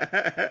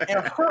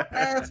 And her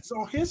ass is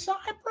on his side,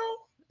 bro?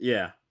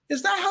 Yeah.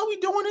 Is that how we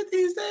doing it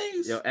these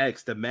days? Yo,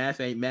 X, the math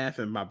ain't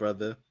mathing, my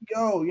brother.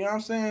 Yo, you know what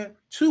I'm saying?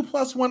 2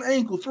 + 1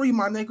 ankle, 3,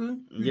 my nigga.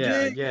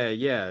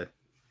 Yeah.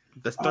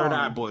 The third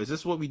eye boys. This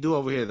is what we do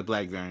over here, the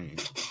black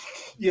variant.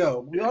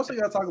 Yo, we also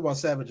got to talk about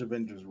Savage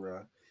Avengers,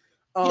 bro.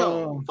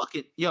 Conan.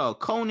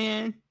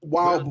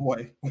 Wild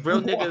boy.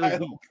 Real nigga of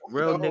the week.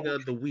 Nigga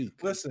of the week.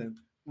 Listen,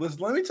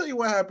 let me tell you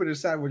what happened in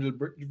Savage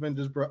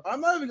Avengers, bro. I'm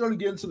not even going to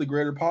get into the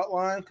greater plot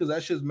line because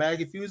that shit's mad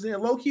confusing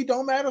and low-key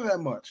don't matter that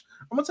much.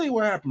 I'm going to tell you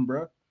what happened,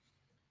 bro.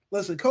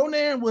 Listen,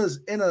 Conan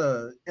was in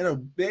a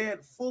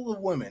bed full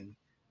of women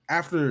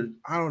after,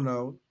 I don't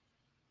know,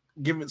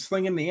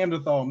 slinging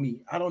Neanderthal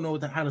meat. I don't know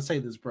how to say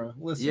this, bro.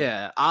 Listen.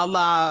 Yeah, a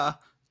la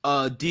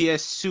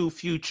DS2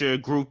 future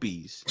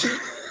groupies.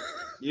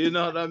 You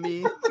know what I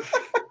mean?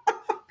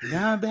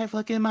 Now I'm back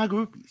fucking my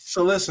groupies.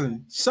 So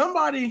listen,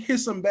 somebody hit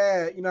some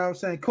bad, you know what I'm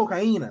saying,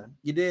 cocaine,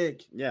 you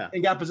dig? Yeah.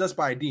 And got possessed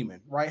by a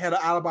demon, right? Had an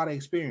out-of-body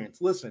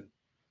experience. Listen,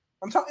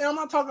 I'm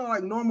not talking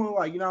like normal,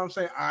 like, you know what I'm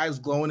saying, eyes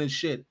glowing and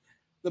shit.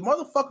 The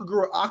motherfucker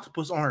grew an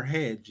octopus on her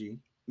head, G.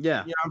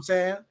 Yeah. You know what I'm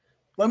saying?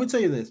 Let me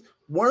tell you this.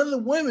 One of the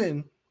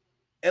women,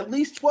 at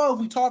least 12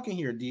 we talking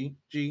here,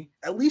 G.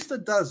 At least a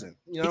dozen.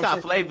 You know he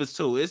got flavors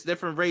too. It's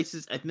different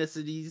races,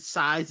 ethnicities,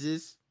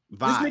 sizes,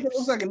 vibes. This nigga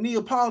looks like a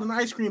Neapolitan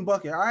ice cream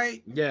bucket, all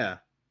right? Yeah.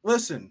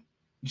 Listen,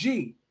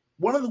 G,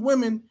 one of the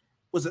women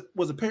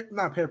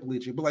not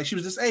paraplegic, but like she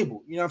was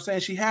disabled. You know what I'm saying?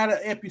 She had an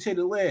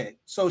amputated leg,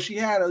 so she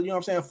had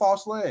a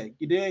false leg.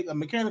 You dig? A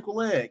mechanical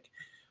leg,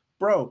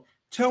 bro.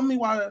 Tell me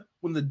why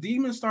when the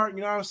demons start,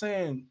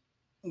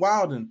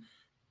 wilding,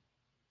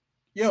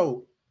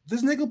 yo,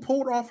 this nigga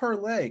pulled off her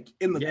leg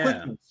in the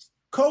quickness.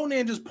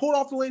 Conan just pulled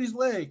off the lady's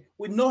leg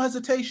with no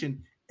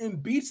hesitation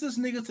and beats this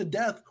nigga to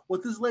death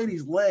with this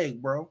lady's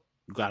leg, bro.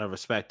 You gotta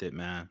respect it,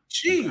 man.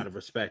 You gotta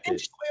respect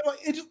it.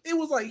 It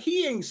was like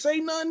he ain't say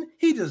nothing.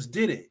 He just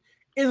did it.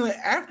 And then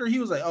after he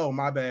was like, "Oh,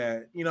 my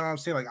bad," you know what I'm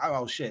saying? Like,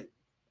 "Oh shit,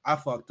 I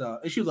fucked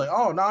up." And she was like,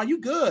 "Oh, nah, you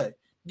good?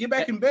 Get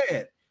back in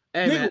bed."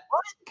 Hey, nigga, man,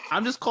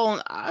 I just call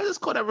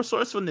that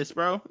resourcefulness,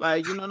 bro.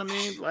 Like, you know what I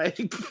mean?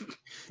 Like,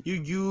 you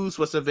use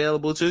what's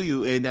available to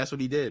you, and that's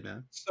what he did,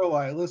 man. So,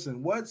 like,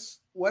 listen, what's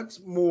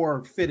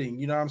more fitting?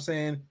 You know what I'm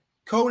saying?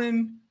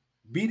 Conan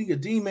beating a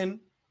demon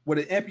with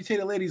an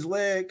amputated lady's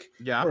leg,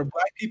 or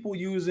black people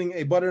using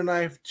a butter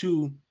knife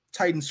to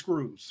tighten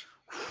screws.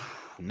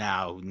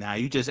 Now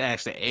you just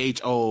asked the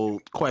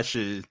age-old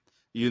question,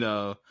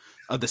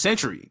 of the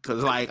century,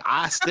 because like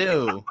I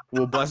still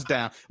will bust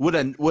down with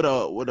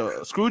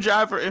a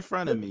screwdriver in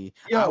front of me.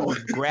 I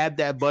would grab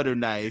that butter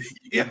knife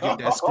and get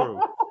that screw.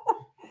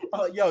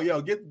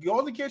 Go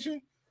in the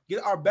kitchen.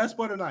 Get our best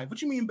butter knife.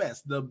 What you mean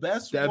best? The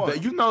best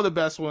one. You know the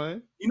best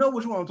one. You know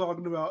which one I'm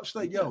talking about. She's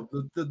like, yo,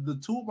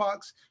 the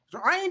toolbox.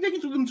 I ain't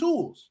digging through them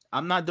tools.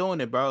 I'm not doing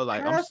it, bro.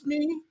 Like, ask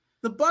me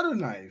the butter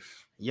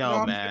knife.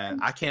 Yo, man,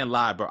 I can't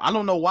lie, bro. I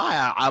don't know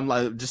why I'm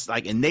like just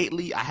like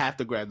innately I have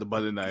to grab the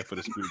butter knife for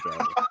the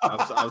screwdriver.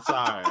 I'm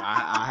sorry.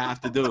 I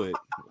have to do it.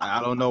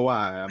 I don't know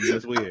why. I'm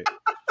just weird.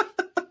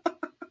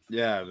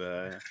 Yeah,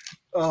 man.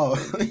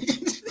 Oh.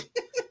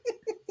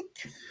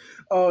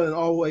 Oh, and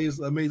always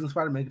Amazing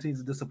Spider-Man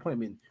continues a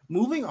disappointment.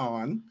 Moving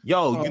on.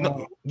 Yo,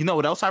 you know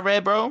what else I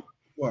read, bro?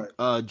 What?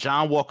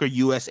 John Walker,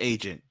 U.S.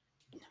 agent.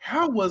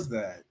 How was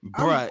that?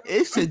 Bruh,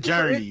 it's a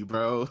journey,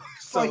 bro.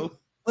 So like,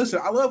 listen,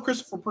 I love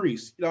Christopher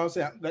Priest. You know what I'm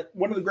saying? That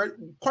one of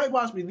the quite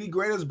possibly the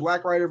greatest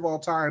black writer of all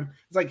time.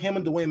 It's like him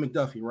and Dwayne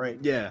McDuffie, right?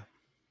 Yeah.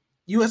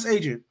 U.S.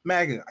 agent,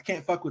 MAGA. I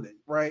can't fuck with it,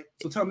 right?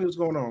 So tell me what's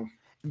going on.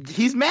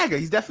 He's MAGA.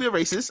 He's definitely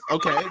a racist.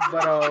 Okay,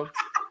 but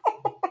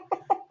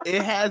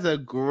it has a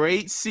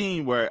great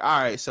scene where,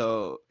 all right,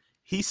 so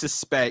he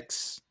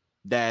suspects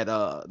that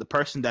the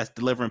person that's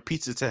delivering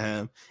pizza to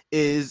him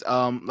is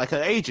like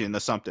an agent or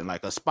something,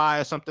 like a spy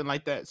or something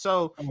like that.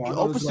 So he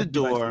opens the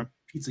door.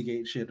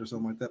 Pizzagate shit or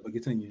something like that, but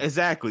continue.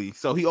 Exactly.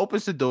 So he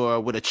opens the door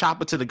with a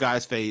chopper to the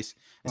guy's face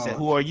and said,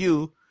 "Who are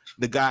you?"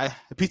 The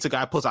pizza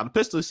guy pulls out a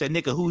pistol and said,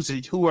 "Nigga,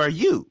 who are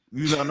you?"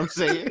 You know what I'm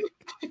saying?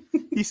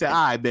 He said,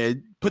 "All right,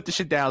 man, put the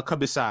shit down,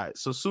 come inside."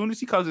 So as soon as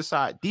he comes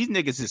inside, these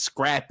niggas is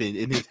scrapping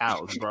in his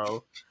house,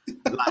 bro.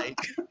 Like,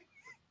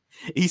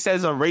 he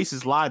says a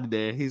racist line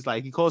there. He's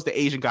like, he calls the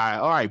Asian guy,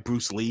 "All right,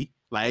 Bruce Lee."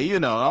 Like,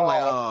 I'm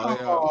like,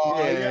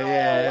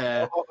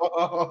 yeah.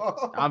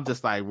 I'm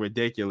just like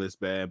ridiculous,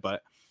 man.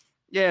 But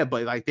yeah,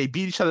 but like they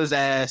beat each other's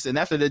ass, and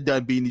after they're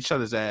done beating each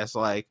other's ass,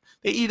 like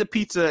they eat a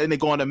pizza and they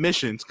go on a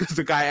mission because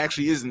the guy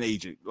actually is an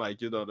agent. Like,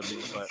 you know what I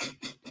mean? But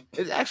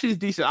it actually is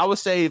decent. I would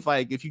say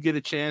if you get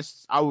a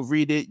chance, I would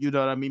read it. You know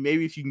what I mean?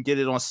 Maybe if you can get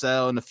it on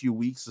sale in a few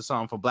weeks or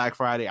something for Black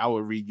Friday, I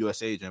would read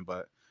U.S. Agent.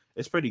 But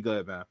it's pretty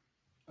good, man.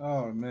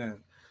 Oh man,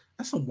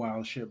 that's some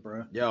wild shit,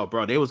 bro. Yo,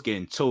 bro, they was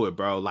getting to it,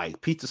 bro. Like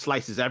pizza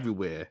slices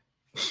everywhere.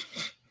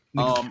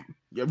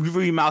 You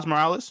read Miles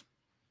Morales?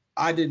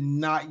 I did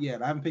not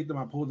yet. I haven't picked up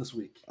my pool this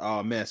week.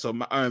 Oh man, so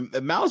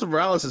Miles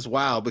Morales is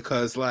wild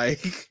because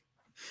like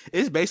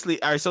it's basically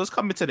all right. So it's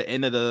coming to the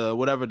end of the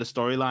whatever the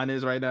storyline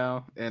is right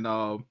now,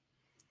 and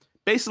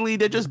basically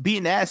they're just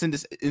beating ass in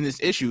this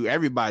issue.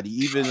 Everybody,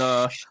 even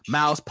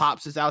Miles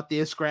Pops is out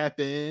there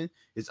scrapping.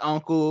 His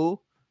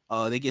uncle,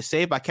 they get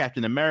saved by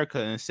Captain America,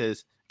 and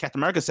Captain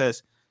America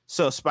says,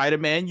 "So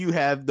Spider-Man, you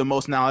have the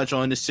most knowledge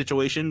on this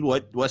situation.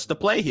 What's the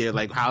play here?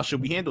 Like, how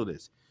should we handle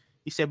this?"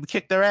 He said, "We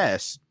kicked their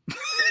ass."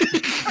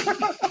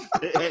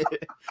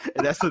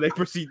 And that's what they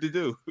proceed to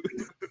do.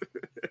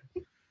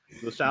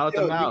 So shout out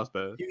to Miles,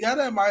 man. You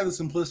gotta admire the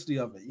simplicity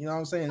of it. You know what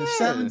I'm saying? Yeah.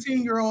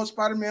 17-year-old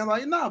Spider-Man,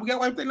 like, nah, we gotta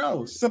wipe their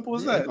nose. Simple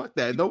as that. Fuck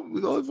that. We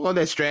don't want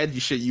that strategy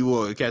shit you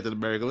want, Captain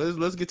America.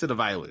 Let's get to the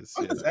violence.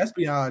 It's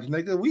espionage,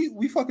 nigga.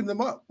 We fucking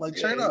them up. Like,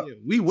 straight up. Yeah.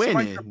 We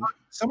winning.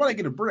 Somebody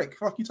get a brick.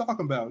 Fuck you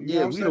talking about?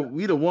 You know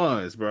we the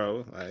ones,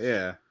 bro. Like,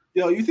 yeah.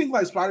 Yo, you think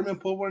like Spider-Man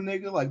pulled one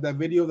nigga, like that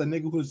video of that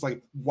nigga who's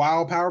like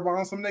wild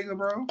powerbomb some nigga,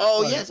 bro?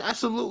 Oh, like, yes,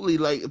 absolutely.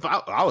 Like if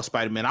I was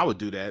Spider-Man, I would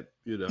do that.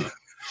 You know,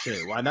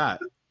 shit, why not?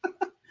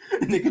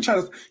 The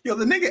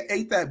nigga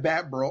ate that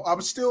bat, bro.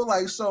 I'm still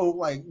like so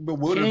like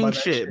bewildered King by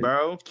that shit,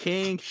 bro.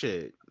 King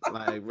shit.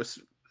 Like,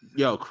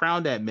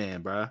 crown that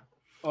man, bro.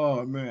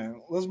 Oh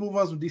man, let's move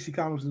on to DC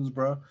Comics news,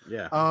 bro.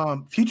 Yeah.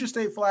 Future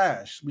State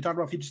Flash. We talked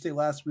about Future State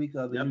last week.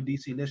 The new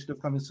DC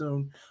initiative coming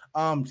soon.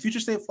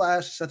 Future State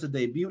Flash is set to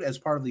debut as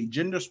part of the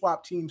gender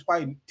swap Teen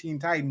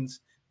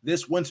Titans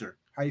this winter.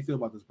 How you feel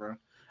about this, bro?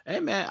 Hey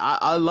man,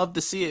 I love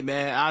to see it,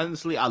 man.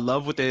 Honestly, I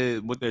love what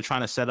they're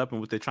trying to set up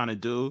and what they're trying to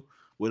do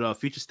with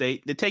Future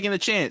State. They're taking a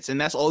chance, and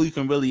that's all you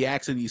can really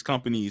ask of these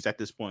companies at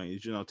this point.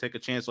 Is take a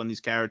chance on these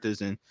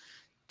characters and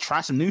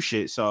try some new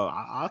shit. So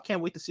I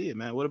can't wait to see it,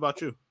 man. What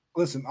about you?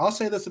 Listen, I'll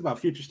say this about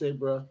Future State,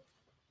 bro.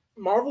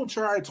 Marvel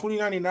tried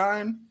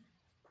 2099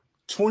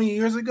 20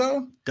 years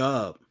ago.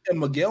 Dub. And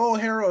Miguel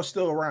O'Hara is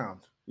still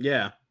around.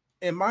 Yeah.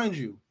 And mind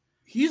you,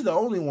 he's the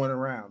only one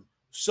around.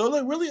 So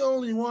they really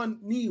only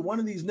need one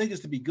of these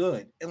niggas to be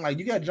good. And like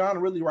you got John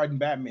Ridley writing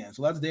Batman.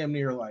 So that's damn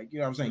near like, you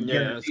know what I'm saying?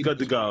 Yeah, it's good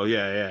to go.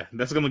 Yeah.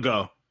 That's gonna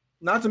go.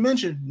 Not to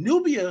mention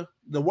Nubia,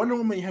 the Wonder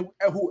Woman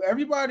who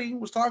everybody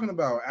was talking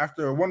about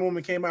after Wonder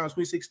Woman came out in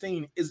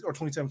 2016 or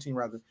 2017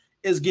 rather,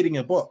 is getting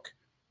a book.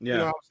 Yeah. You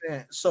know what I'm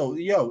saying? So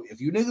if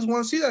you niggas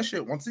want to see that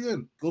shit, once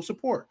again, go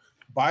support.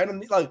 Buy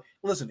them. Like,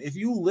 listen, if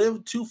you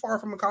live too far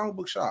from a comic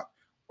book shop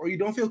or you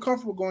don't feel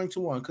comfortable going to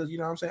one, because you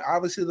know what I'm saying,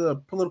 obviously the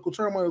political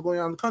turmoil going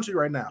on in the country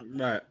right now.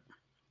 Right.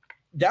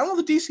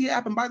 Download the DC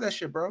app and buy that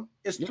shit, bro.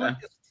 It's $3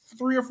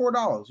 or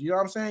 $4. You know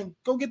what I'm saying?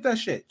 Go get that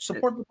shit.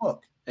 Support the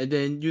book. And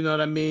then you know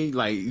what I mean?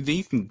 Like then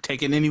you can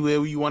take it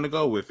anywhere you want to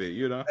go with it,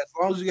 you know. As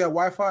long as you got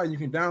Wi-Fi and you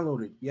can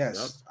download it. Yes.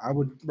 Yep. I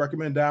would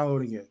recommend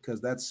downloading it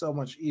because that's so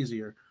much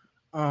easier.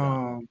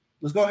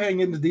 Let's go ahead and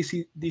get into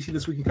DC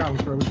This Week in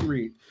Comics, bro. What you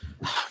read?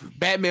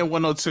 Batman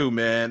 102,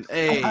 man.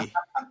 Hey.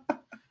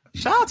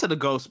 Shout out to the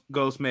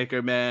Ghost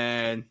Maker,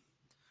 man.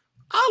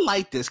 I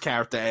like this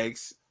character,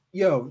 X.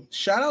 Yo,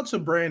 shout out to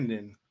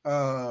Brandon,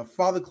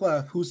 Father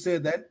Clef, who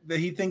said that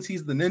he thinks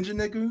he's the ninja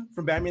nigga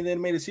from Batman the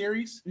Animated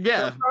Series.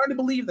 Yeah. I'm trying to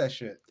believe that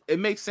shit. It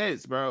makes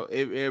sense, bro.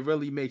 It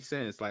really makes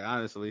sense, like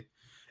honestly.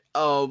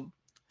 Shout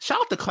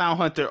out to Clown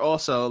Hunter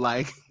also,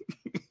 like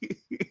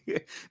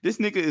this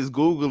nigga is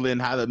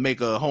Googling how to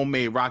make a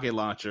homemade rocket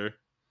launcher.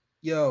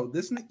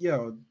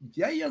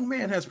 That young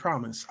man has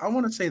promise. I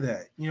want to say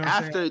that. You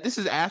know, this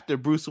is after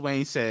Bruce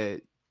Wayne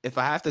said, "If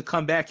I have to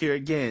come back here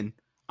again,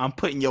 I'm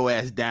putting your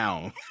ass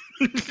down."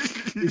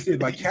 He said,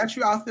 "If I catch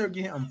you out there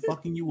again, I'm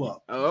fucking you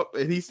up." Oh,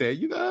 and he said,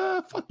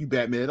 "Fuck you,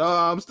 Batman. Oh,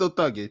 I'm still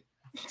thugging."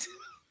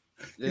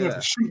 You have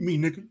to shoot me,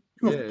 nigga.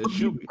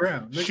 Shoot me.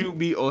 Ground, nigga. Shoot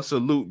me or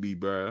salute me,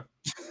 bro.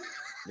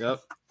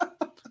 Yep.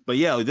 But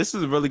yeah, this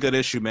is a really good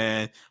issue,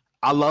 man.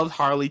 I loved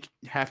Harley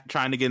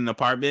trying to get an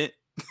apartment.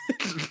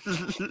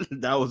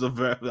 that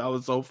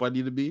was so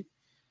funny to me,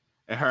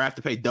 and her have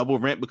to pay double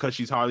rent because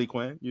she's Harley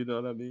Quinn. You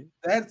know what I mean?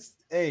 That's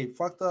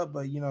fucked up.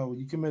 But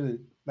you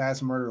committed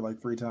mass murder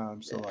like 3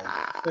 times. So like,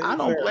 I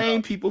don't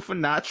blame people for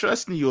not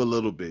trusting you a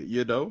little bit.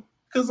 You know,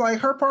 because like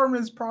her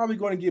apartment is probably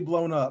going to get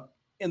blown up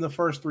in the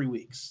first 3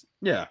 weeks.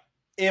 Yeah,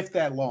 if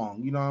that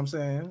long. You know what I'm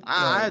saying?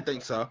 I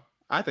think so.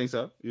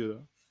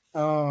 You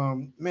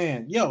know.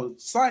 Man,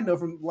 side note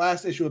from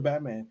last issue of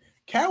Batman.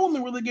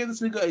 Catwoman really gave this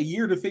nigga a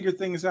year to figure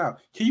things out.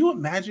 Can you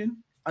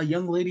imagine a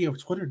young lady of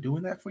Twitter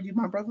doing that for you,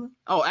 my brother?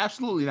 Oh,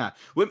 absolutely not.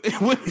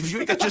 If you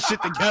ain't got your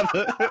shit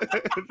together,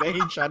 they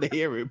ain't trying to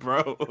hear it,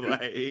 bro.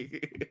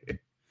 Like,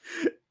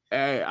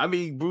 hey, I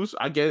mean, Bruce,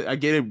 I get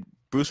it.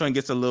 Bruce Wayne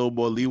gets a little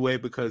more leeway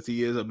because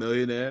he is a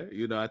millionaire,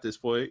 at this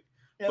point.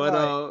 Yeah, but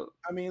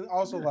I mean,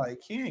 also like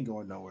he ain't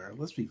going nowhere.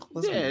 Let's be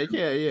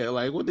yeah.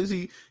 Like, what is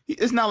he?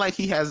 It's not like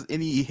he has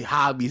any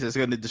hobbies that's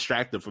going to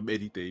distract him from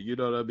anything. You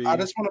know what I mean? I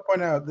just want to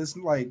point out this: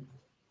 like,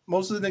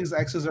 most of the niggas'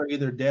 exes are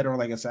either dead or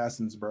like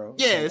assassins, bro.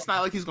 Yeah, so, it's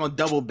not like he's going to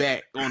double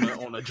back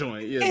on a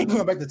joint. He ain't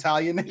going back to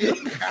Italian.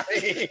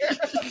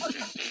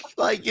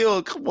 Like,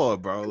 come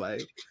on, bro.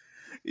 Like,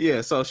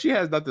 yeah. So she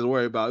has nothing to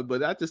worry about.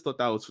 But I just thought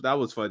that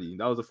was funny.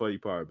 That was a funny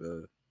part,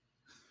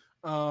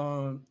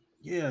 man.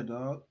 Yeah,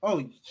 dog.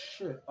 Oh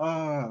shit.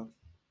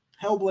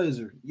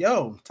 Hellblazer.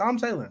 Yo, Tom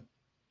Taylor.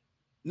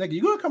 Nigga,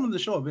 you gonna come to the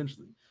show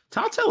eventually.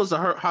 Tom Taylor's the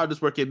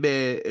hardest working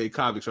man in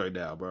comics right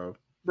now, bro.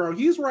 Bro,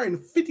 he's writing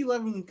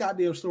 50-11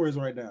 goddamn stories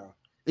right now.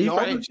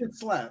 All the shit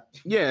slap.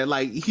 Yeah,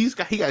 like he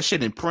got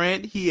shit in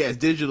print. He has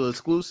digital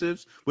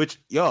exclusives, which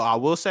I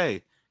will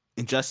say,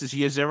 Injustice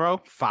Year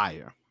Zero,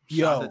 fire.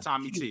 Shout out to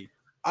Tommy T.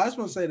 I just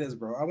want to say this,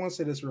 bro. I want to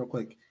say this real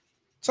quick.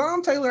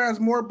 Tom Taylor has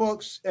more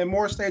books and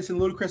more states than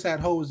Ludacris had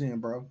hoes in,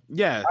 bro.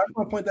 Yeah. I just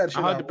want to point that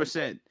shit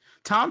 100%.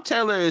 Tom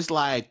Taylor is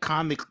like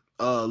comic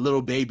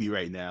little baby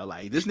right now.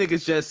 Like this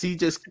nigga's this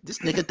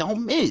nigga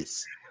don't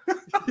miss.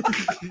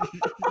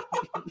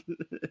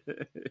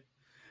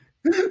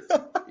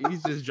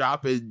 He's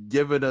just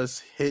giving us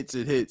hits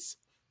and hits.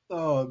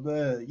 Oh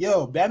man.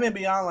 Yo, Batman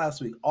Beyond last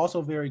week,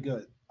 also very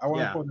good. I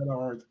want to point that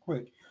out right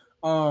quick.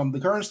 The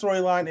current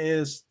storyline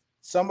is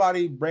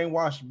somebody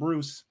brainwashed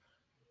Bruce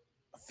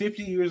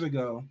 50 years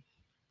ago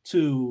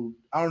to,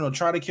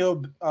 try to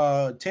kill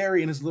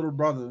Terry and his little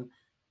brother.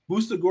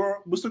 Booster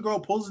Girl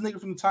pulls this nigga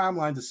from the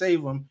timeline to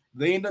save him.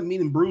 They end up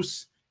meeting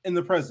Bruce in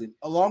the present.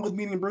 Along with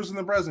meeting Bruce in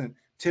the present,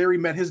 Terry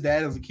met his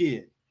dad as a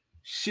kid.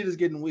 Shit is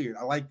getting weird.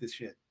 I like this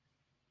shit.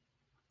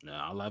 No,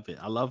 I love it.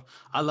 I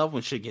love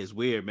when shit gets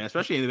weird, man.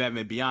 Especially in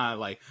Batman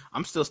Beyond. Like,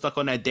 I'm still stuck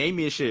on that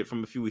Damian shit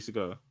from a few weeks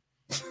ago.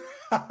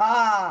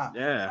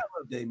 Yeah, I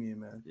love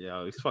Damian, man.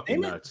 Yeah, he's fucking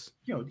nuts.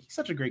 Yo, he's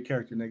such a great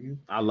character, nigga.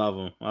 I love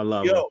him.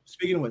 Yo,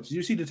 speaking of which, did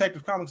you see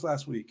Detective Comics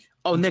last week?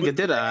 Oh, nigga,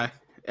 did I?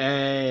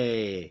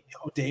 Hey,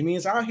 yo,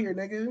 Damian's out here,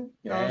 nigga. You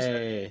know what I'm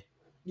saying?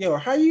 Yo,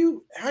 how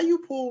you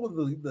pull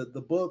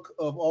the book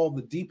of all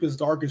the deepest,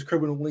 darkest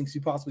criminal links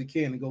you possibly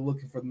can and go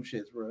looking for them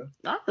shits, bro?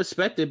 I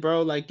respect it,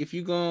 bro. Like if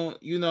you going,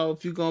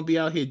 if you're gonna be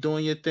out here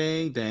doing your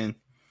thing, then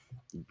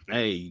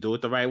hey, do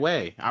it the right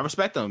way. I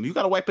respect them. You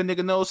gotta wipe a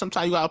nigga nose.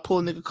 Sometimes you gotta pull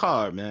a nigga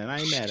card, man. I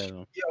ain't mad at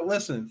him. Yo,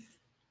 listen.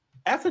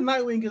 After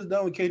Nightwing gets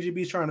done with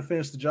KGB's trying to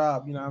finish the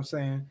job, you know what I'm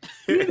saying?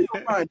 You need to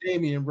go find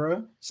Damien,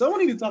 bro.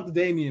 Someone need to talk to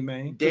Damien,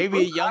 man.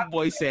 Damien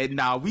Youngboy said,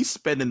 "Nah, we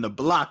spending the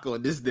block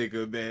on this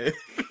nigga, man."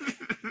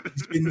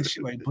 Spin this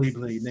shit like blade,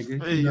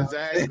 nigga. You know?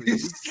 Exactly.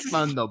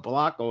 Spun the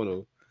block on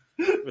him.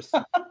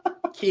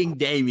 King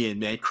Damien,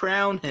 man,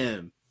 crown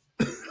him.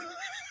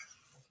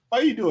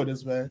 Why you doing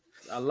this, man?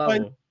 I love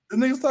him. The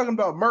nigga's talking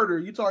about murder.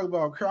 You talking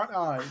about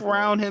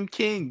crown him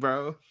king,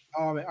 bro.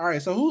 Oh man. All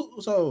right.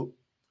 So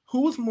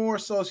who's more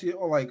associate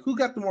or like who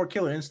got the more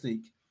killer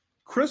instinct?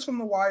 Chris from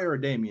The Wire or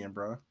Damien,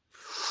 bro?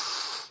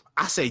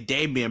 I say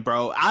Damien,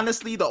 bro.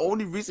 Honestly, the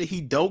only reason he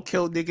don't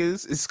kill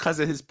niggas is because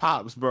of his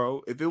pops,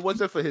 bro. If it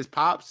wasn't for his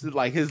pops,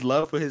 like his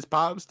love for his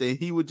pops, then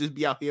he would just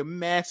be out here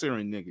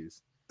massacring niggas.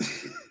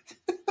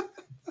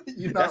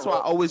 That's why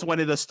I always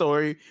wanted a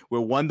story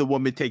where Wonder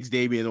Woman takes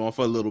Damien on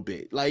for a little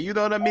bit. Like, you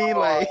know what I mean?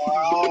 Like,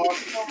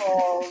 come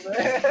on,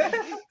 man.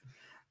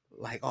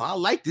 Like, oh, I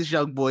like this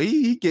young boy.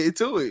 He get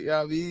into it. You know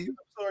what I mean?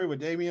 Story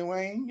with Damian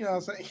Wayne. You know what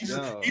I'm saying? He's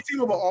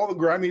teaming about all the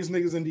grimiest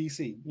niggas in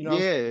DC. You know?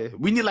 Yeah.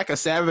 We need like a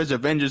Savage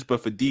Avengers,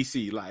 but for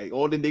DC. Like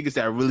all the niggas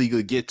that are really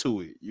good get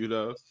to it, you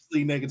know?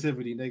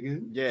 Negativity,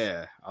 nigga.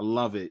 Yeah. I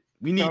love it.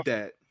 We need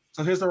that.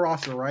 So here's the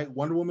roster, right?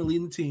 Wonder Woman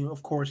leading the team,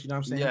 of course, you know what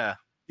I'm saying? Yeah.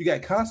 You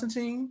got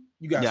Constantine,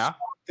 you got Swamp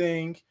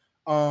Thing,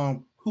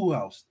 who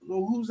else?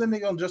 Who's that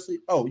nigga on Justice League?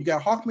 Oh, you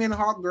got Hawkman and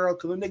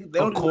Hawkgirl.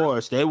 Of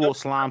course, they will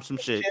slime some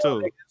shit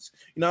too. Niggas,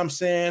 you know what I'm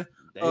saying?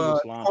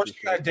 Of course,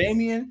 you got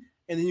Damien,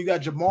 and then you got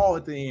Jamal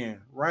at the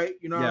end, right?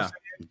 You know what I'm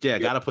saying? Yeah,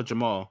 gotta put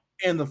Jamal.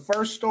 And the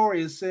first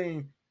story is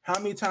saying, how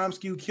many times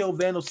can you kill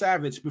Vandal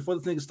Savage before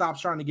this nigga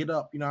stops trying to get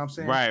up? You know what I'm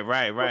saying? Right.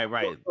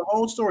 The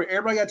whole story,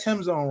 everybody got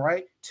Tim's on,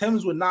 right?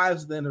 Tim's with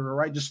knives at the end of it,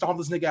 right? Just stomp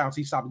this nigga out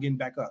until he stops getting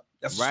back up.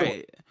 That's right.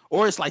 Story.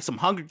 Or it's like some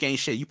Hunger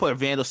Games shit. You put a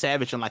Vandal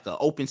Savage in like an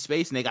open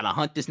space and they gotta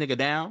hunt this nigga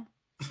down.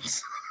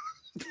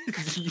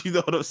 You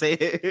know what I'm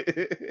saying?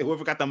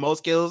 Whoever got the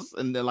most kills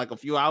in like a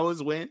few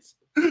hours wins.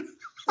 You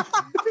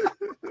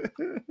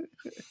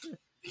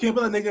can't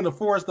put that nigga in the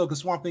forest though, because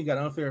Swamp Thing got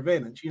an unfair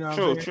advantage. You know what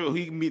I'm saying? True.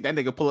 He can meet that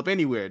nigga pull up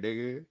anywhere,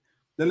 nigga.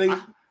 The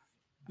nigga.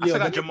 I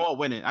got Jamal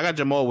winning. I got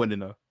Jamal winning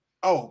though.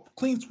 Oh,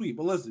 clean sweep.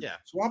 But listen,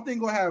 Swamp Thing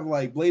gonna have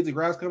like blades of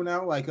grass coming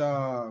out, like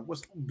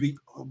what's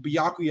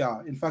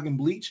Byakuya in fucking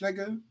Bleach,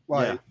 nigga?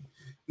 Like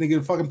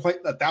nigga fucking play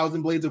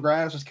 1,000 blades of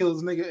grass, just kill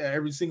this nigga at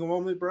every single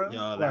moment, bro.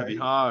 Yo, that'd be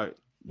hard.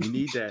 We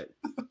need that.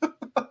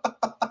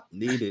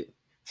 Need it.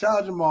 Shout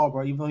out Jamal,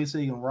 bro. Even though he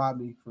said he gonna rob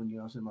me from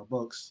my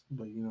books,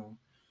 but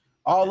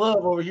all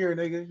love over here,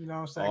 nigga. You know what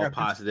I'm saying? All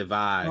positive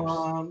vibes.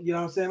 You know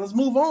what I'm saying? Let's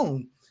move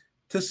on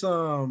to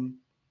some.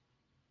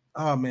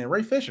 Oh man,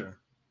 Ray Fisher.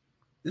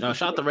 No,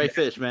 shout out to Ray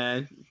Fish,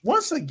 man.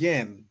 Once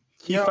again,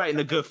 he fighting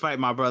a good fight,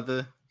 my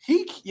brother.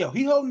 He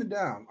holding it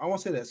down. I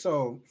want to say that.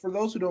 So for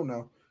those who don't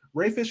know,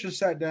 Ray Fisher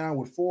sat down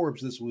with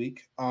Forbes this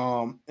week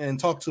and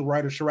talked to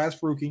writer Shiraz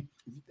Faruqi.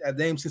 That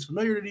name seems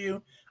familiar to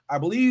you. I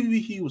believe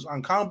he was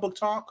on Comic Book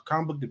Talk,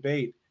 Comic Book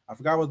Debate. I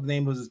forgot what the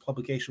name of his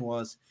publication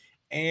was.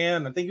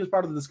 And I think he was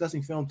part of the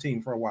Discussing Film team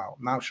for a while.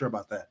 Not sure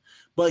about that.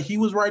 But he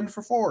was writing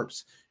for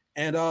Forbes.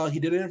 And he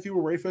did an interview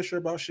with Ray Fisher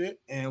about shit.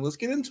 And let's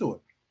get into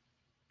it.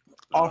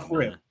 Off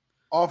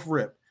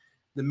rip.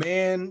 The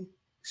man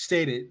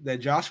stated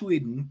that Joss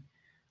Whedon,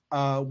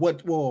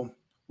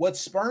 what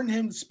spurred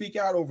him to speak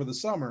out over the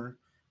summer,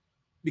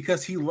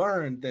 because he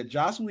learned that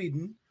Joss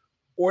Whedon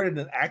ordered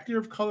an actor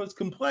of color's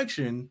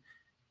complexion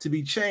to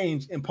be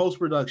changed in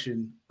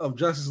post-production of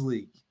Justice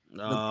League.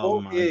 The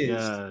quote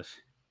is,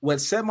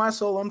 "What set my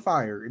soul on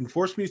fire and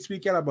forced me to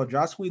speak out about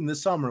Joss Whedon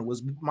this summer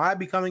was my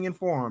becoming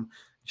informed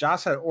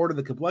Joss had ordered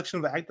the complexion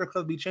of the actor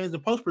to be changed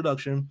in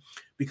post-production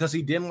because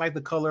he didn't like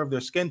the color of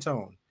their skin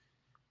tone."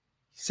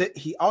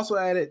 He also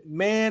added,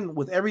 "Man,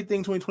 with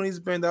everything 2020 has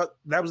been, that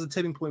was a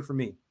tipping point for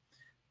me."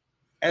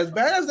 As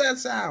bad as that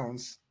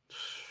sounds,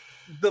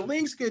 the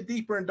links get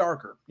deeper and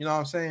darker. You know what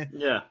I'm saying?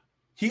 Yeah.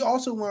 He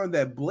also learned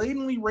that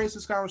blatantly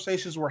racist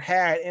conversations were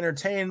had,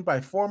 entertained by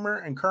former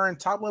and current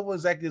top-level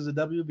executives of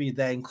WB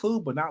that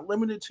include, but not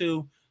limited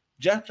to,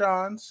 Jeff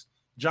Johns,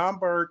 John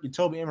Berg, and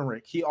Toby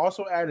Emmerich. He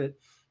also added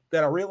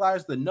that I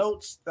realized the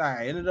notes that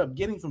I ended up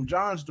getting from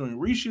Johns during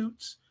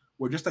reshoots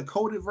were just a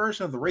coded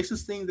version of the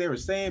racist things they were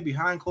saying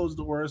behind closed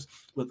doors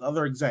with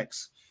other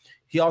execs.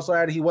 He also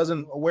added he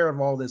wasn't aware of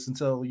all this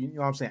until, you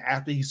know what I'm saying,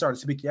 after he started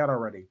speaking out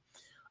already.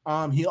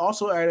 He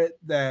also added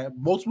that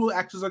multiple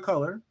actors of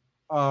color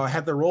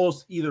had their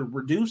roles either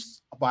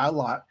reduced by a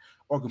lot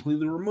or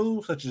completely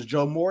removed, such as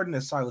Joe Morton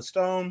as Silas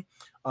Stone.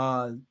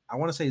 I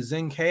want to say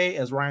Zing K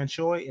as Ryan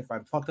Choi. If I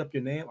fucked up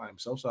your name, I'm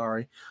so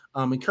sorry.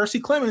 And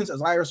Kirstie Clemens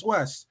as Iris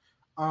West.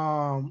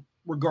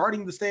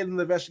 Regarding the state of the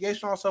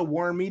investigation, also,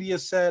 Warner Media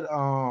said,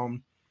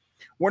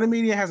 Warner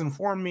Media has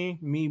informed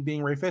me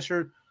being Ray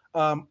Fisher,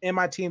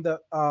 MIT and the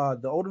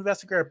old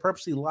investigator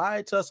purposely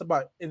lied to us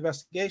about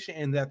investigation,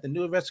 and that the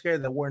new investigator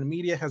that Warren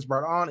Media has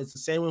brought on is the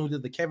same one who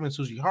did the Kevin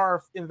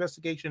Sujihara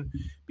investigation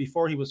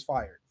before he was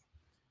fired.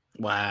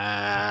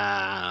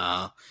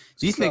 Wow.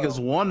 These niggas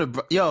want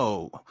to...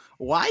 Yo,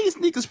 why is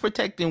niggas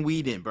protecting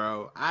Whedon,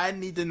 bro? I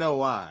need to know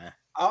why.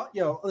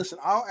 Listen,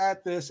 I'll add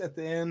this at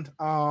the end.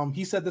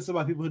 He said this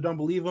about people who don't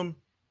believe him.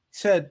 He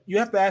said, you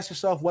have to ask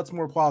yourself what's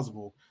more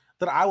plausible.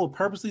 That I will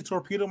purposely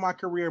torpedo my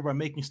career by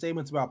making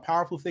statements about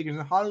powerful figures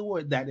in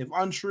Hollywood that, if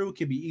untrue,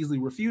 can be easily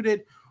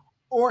refuted,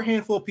 or a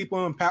handful of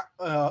people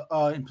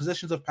in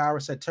positions of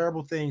power said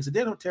terrible things, and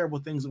did terrible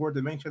things in order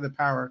to maintain their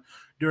power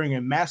during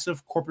a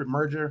massive corporate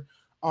merger.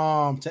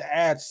 To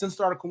add, since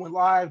the article went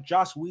live,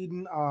 Joss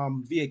Whedon,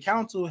 via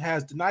counsel,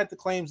 has denied the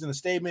claims in a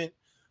statement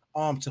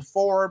to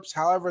Forbes.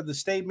 However, the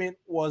statement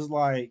was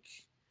like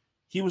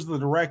he was the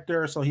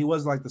director, so he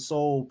was like the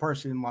sole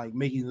person like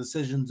making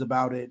decisions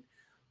about it.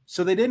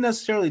 So they didn't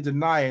necessarily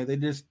deny it. They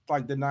just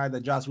like denied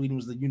that Joss Whedon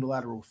was the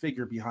unilateral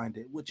figure behind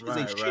it, which is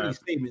a shitty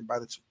statement by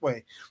the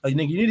way. Like,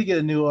 Nick, you need to get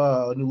a new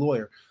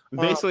lawyer.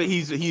 Basically,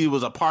 he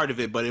was a part of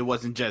it, but it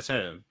wasn't just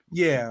him.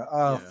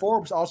 Yeah.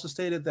 Forbes also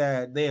stated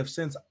that they have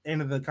since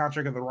ended the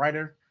contract of the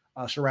writer,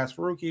 Shiraz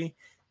Faruqi,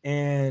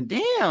 and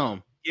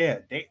damn, yeah,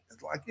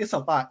 it's a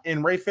lot.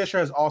 And Ray Fisher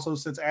has also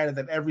since added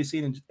that every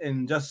scene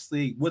in Justice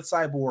League with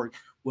Cyborg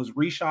was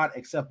reshot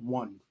except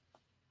one.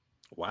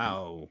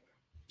 Wow.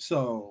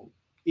 So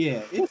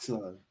yeah, it's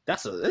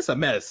a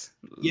mess.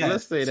 Yeah,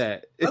 let's say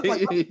that.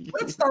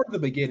 Let's start at the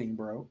beginning,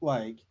 bro.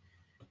 Like,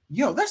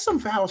 yo, that's some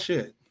foul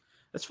shit.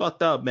 That's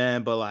fucked up,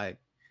 man. But like,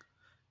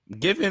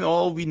 given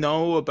all we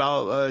know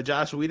about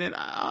Joss Whedon,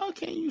 how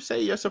can you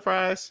say you're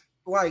surprised?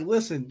 Like,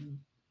 listen,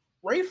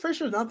 Ray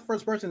Fisher is not the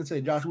first person to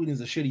say Joss Whedon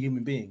is a shitty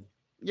human being.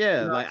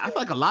 Yeah, like I feel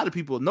like a lot of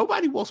people,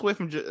 nobody walks away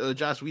from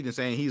Joss Whedon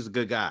saying he's a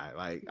good guy.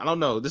 Like, I don't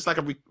know, this is like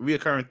a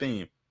reoccurring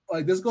theme.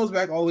 Like, this goes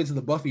back all the way to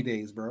the Buffy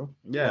days, bro.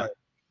 Yeah.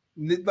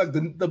 Like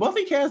the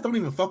Buffy cast don't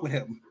even fuck with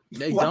him.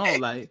 They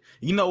don't, like,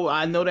 you know,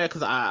 I know that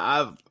because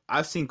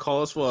I've seen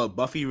calls for a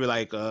Buffy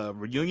like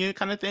reunion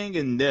kind of thing,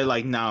 and they're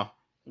like, no,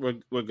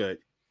 we're good.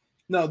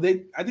 No,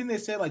 I think they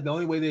said like the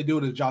only way they do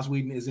it is Joss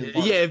Whedon is in.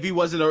 Yeah, if he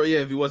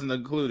wasn't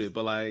included,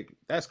 but like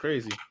that's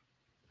crazy,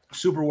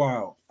 super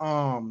wild.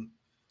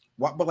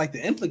 But like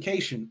the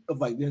implication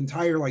of like the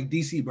entire like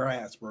DC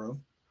brass, bro.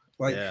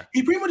 Like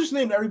he pretty much just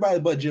named everybody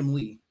but Jim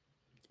Lee.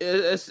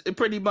 It's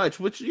pretty much,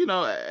 which, you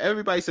know,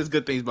 everybody says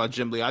good things about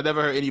Jim Lee. I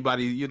never heard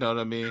anybody, you know what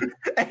I mean?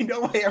 Ain't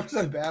nobody ever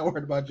said a bad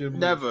word about Jim Lee.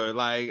 Never,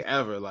 like,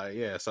 ever, like,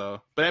 yeah.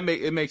 So, but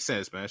it makes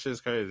sense, man.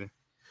 Shit's crazy.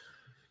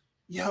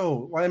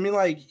 Yo, I mean,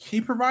 like, he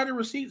provided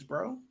receipts,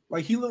 bro.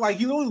 Like he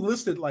literally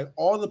listed like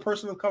all the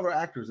person of color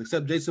actors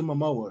except Jason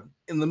Momoa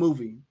in the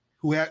movie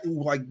who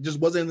like just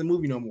wasn't in the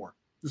movie no more,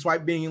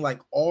 despite being in like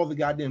all the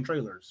goddamn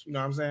trailers. You know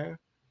what I'm saying?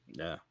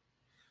 Yeah.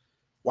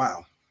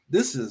 Wow,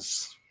 this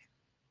is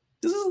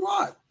a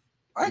lot.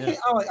 I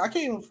can't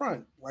even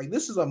front. Like,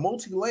 this is a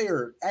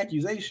multi-layered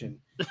accusation.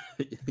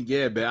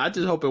 Yeah, man. I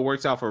just hope it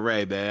works out for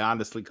Ray, man.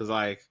 Honestly, because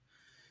like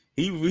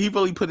he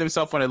really put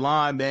himself on the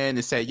line, man,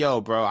 and said, "Yo,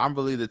 bro, I'm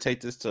really to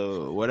take this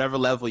to whatever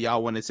level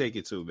y'all want to take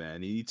it to,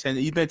 man." He's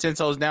been 10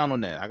 toes down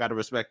on that. I gotta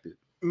respect it.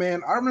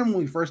 Man, I remember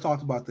when we first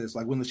talked about this,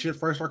 like when the shit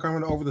first started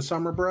coming over the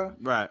summer, bro.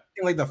 Right.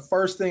 And like the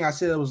first thing I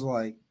said was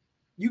like,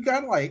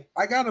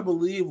 I gotta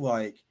believe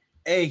like,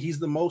 he's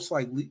the most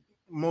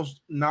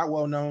most not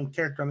well-known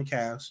character on the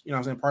cast, you know what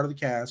I'm saying, part of the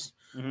cast.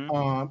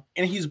 Mm-hmm.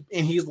 And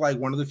he's like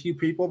one of the few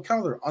people of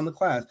color on the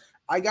class.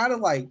 I gotta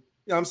like, you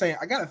know what I'm saying,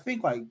 I gotta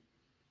think like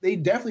they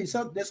definitely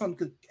did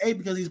something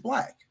because he's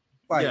black.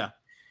 Like, yeah.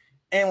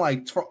 And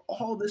like for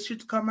all this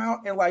shit to come out,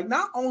 and like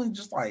not only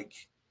just like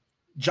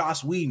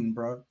Joss Whedon,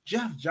 bro,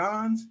 Jeff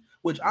Johns,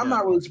 which I'm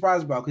not really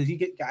surprised about because he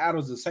got out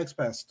as a sex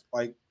pest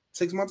like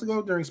 6 months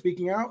ago during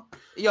Speaking Out.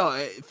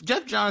 Yo,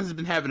 Jeff Johns has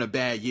been having a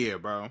bad year,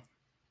 bro.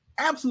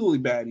 Absolutely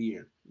bad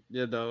year.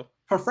 Yeah, though.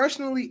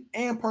 Professionally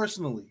and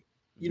personally.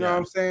 You know what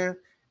I'm saying?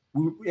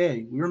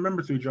 We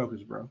remember 3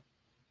 Jokers, bro.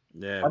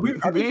 Yeah.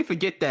 We ain't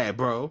forget that,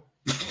 bro.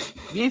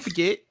 We ain't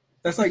forget.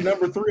 That's like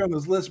number 3 on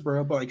this list,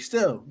 bro. But like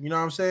still, you know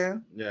what I'm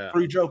saying? Yeah.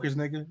 3 Jokers,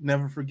 nigga.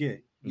 Never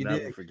forget.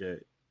 Never forget.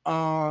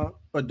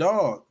 But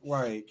dog,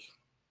 like,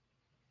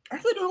 I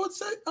really don't know what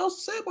else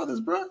to say about this,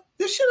 bro.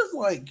 This shit is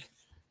like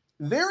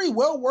very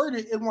well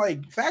worded and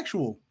like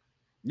factual.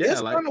 Yeah,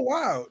 it's kind of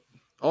wild.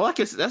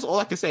 That's all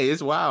I can say.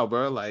 It's wild,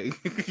 bro. Like,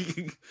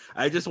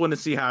 I just want to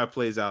see how it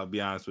plays out. To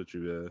be honest with you,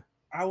 man.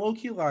 I low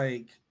key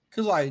like,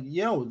 cause like,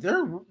 yo,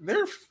 they're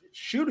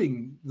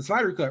shooting the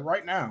Snyder Cut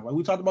right now. Like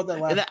we talked about that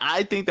last. And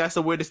I think that's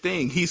the weirdest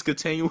thing. He's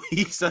continuing.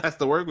 He still has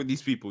to work with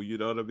these people. You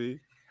know what I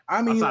mean?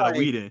 I mean, outside of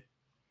reading.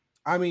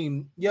 I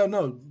mean, yo,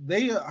 no,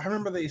 I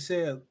remember they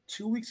said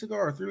 2 weeks ago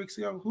or 3 weeks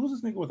ago, who's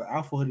this nigga with the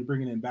alpha hoodie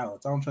bringing in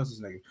ballots? I don't trust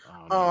this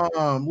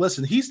nigga.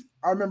 Listen,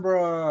 I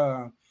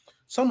remember.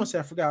 Someone said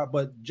I forgot,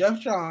 but Jeff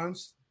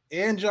Johns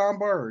and John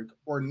Berg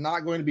are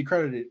not going to be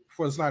credited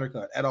for the Snyder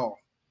Cut at all.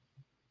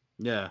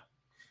 Yeah.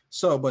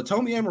 So, but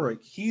Tony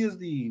Emmerich, he is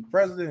the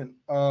president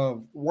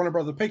of Warner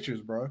Brothers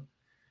Pictures, bro.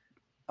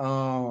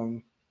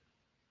 I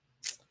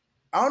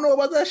don't know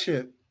about that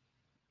shit.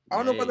 I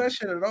don't know about that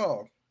shit at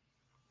all.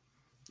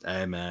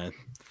 Hey man,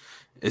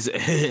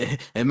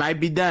 it might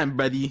be done,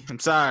 buddy. I'm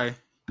sorry.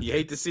 You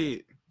hate to see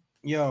it.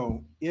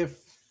 Yo, if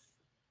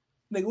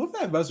that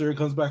investor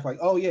comes back like,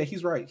 oh yeah,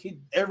 he's right.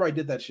 Everybody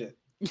did that shit.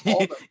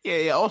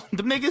 Yeah. All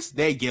the niggas,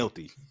 they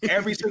guilty.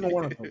 Every single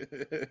one of them.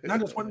 Not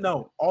just one.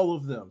 No, all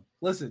of them.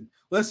 Listen.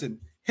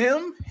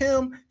 Him,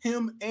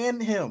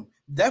 and him.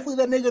 Definitely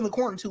that nigga in the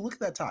corner too. Look at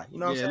that tie. You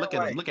know what I'm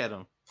saying? Look at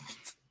him.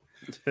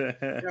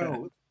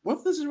 Yo, what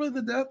if this is really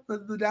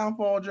the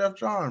downfall of Jeff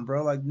John,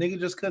 bro? Like nigga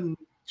just couldn't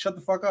shut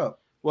the fuck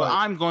up. Well, like,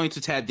 I'm going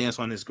to tap dance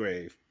on his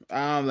grave.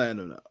 I'm letting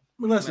him know.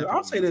 Listen,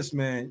 I'll say this,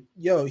 man.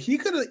 Yo, he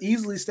could have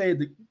easily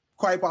stayed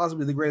quite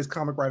possibly the greatest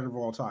comic writer of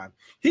all time.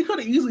 He could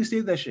have easily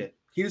stayed that shit.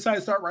 He decided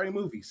to start writing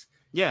movies.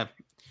 Yeah.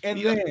 And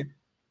then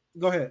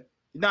go ahead.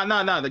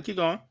 No, keep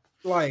going.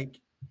 Like,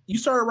 you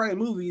started writing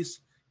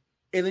movies,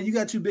 and then you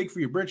got too big for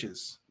your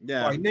britches.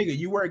 Yeah. Like, nigga,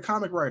 you were a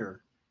comic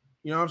writer.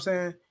 You know what I'm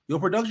saying? Your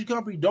production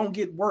company don't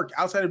get work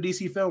outside of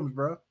DC Films,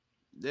 bro.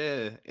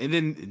 Yeah. And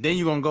then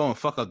you're gonna go and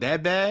fuck up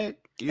that bag?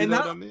 You know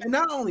what I mean? And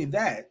not only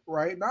that,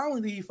 right? Not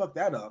only did he fuck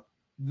that up,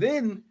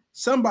 then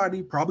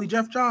somebody, probably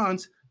Jeff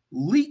Johns,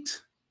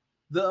 leaked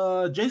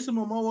the Jason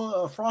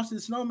Momoa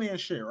Frosted Snowman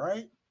shit,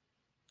 right?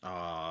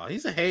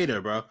 He's a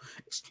hater, bro.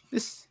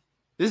 This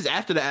is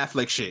after the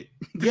Affleck shit.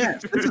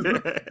 Yes, this is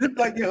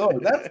like,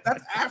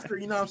 that's after,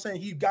 you know what I'm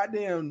saying? He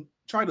goddamn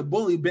tried to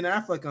bully Ben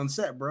Affleck on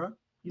set, bro.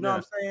 You know what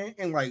I'm saying?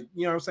 And like,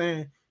 you know what I'm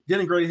saying?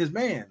 Denigrated his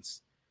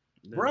mans.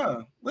 Yeah.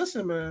 Bruh,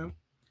 listen, man.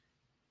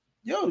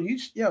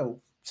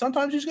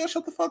 Sometimes you just gotta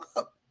shut the fuck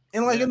up.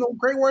 And like in the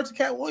great words of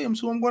Cat Williams,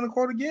 who I'm going to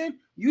quote again,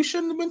 you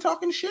shouldn't have been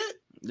talking shit.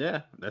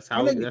 Yeah, that's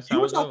how it goes. You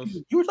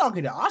were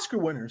talking to Oscar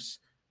winners.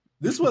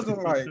 This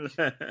wasn't like,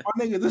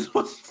 nigga,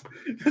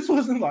 this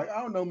wasn't like,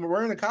 I don't know,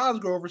 Miranda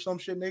Cosgrove or some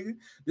shit, nigga.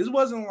 This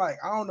wasn't like,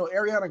 I don't know,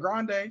 Ariana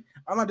Grande.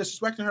 I'm not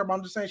disrespecting her, but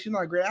I'm just saying she's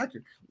not a great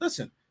actor.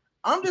 Listen,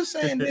 I'm just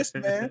saying this,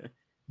 man.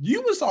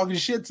 You was talking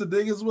shit to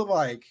niggas with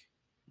like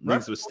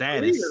niggas with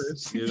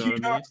status. You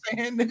know what I'm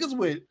saying? Niggas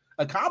with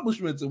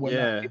accomplishments and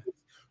whatnot. Yeah.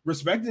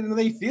 Respected in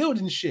their field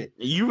and shit.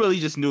 You really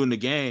just knew in the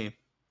game.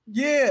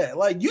 Yeah,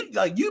 you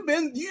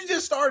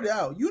just started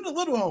out. You the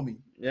little homie.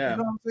 Yeah. You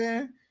know what I'm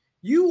saying?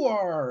 You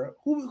are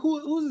who's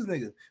this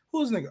nigga?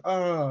 Who's this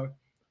nigga?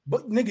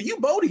 But nigga, you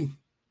Bodie.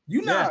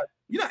 You're not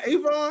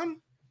Avon.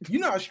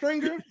 You're not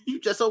Stringer. You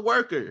just a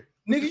worker.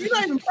 Nigga, you're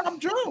not even Pop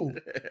Joe.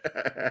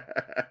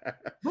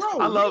 Bro.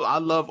 I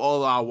love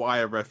all our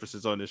wire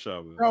references on this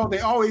show. Man. Bro, they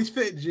always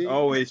fit, G.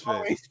 Always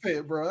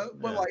fit, bro.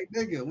 But like,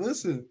 nigga,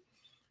 listen.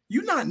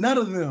 You not none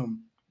of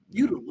them.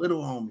 You the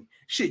little homie.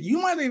 Shit,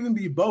 you might even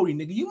be Bodie,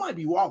 nigga. You might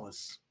be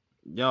Wallace.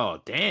 Yo,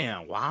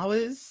 damn,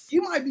 Wallace.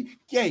 You might be,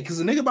 because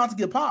the nigga about to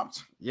get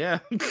popped. Yeah,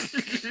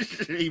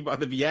 he about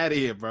to be out of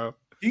here, bro.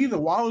 Either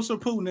Wallace or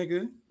Pooh,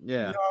 nigga.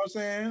 Yeah, you know what I'm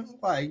saying?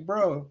 Like,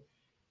 bro,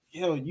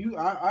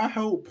 I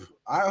hope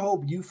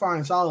you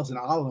find solace in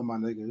all of them, my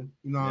nigga. You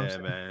know what I'm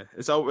saying? Man,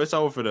 it's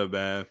over for them,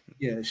 man.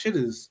 Yeah, shit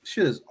is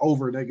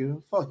over,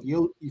 nigga. Fuck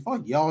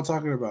y'all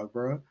talking about,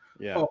 bro.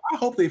 Yeah. Oh, I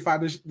hope they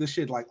find this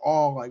shit like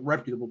all like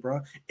reputable,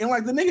 bro. And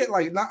like the nigga,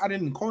 like I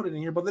didn't quote it in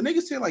here, but the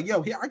nigga said like,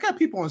 "Yo, I got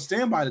people on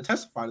standby to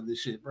testify to this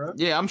shit, bro."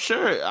 Yeah, I'm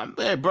sure.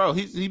 Bro,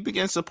 he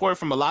began support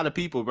from a lot of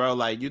people, bro.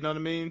 Like, you know what I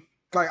mean?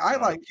 Like I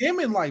like him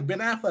and like Ben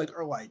Affleck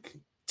are like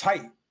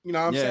tight. You know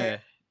what I'm saying?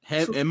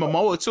 Him and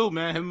Momoa too,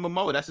 man. Him and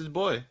Momoa, that's his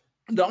boy.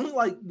 The only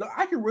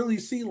I can really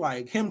see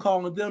like him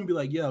calling them, be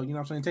like, "Yo, you know what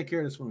I'm saying? Take care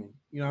of this for me."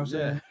 You know what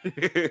I'm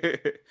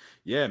saying?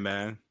 Yeah,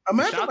 man.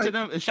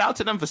 Imagine, shout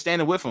to them for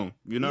standing with him.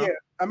 You know? Yeah.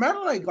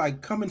 Imagine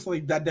like coming to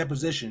like that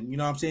deposition. You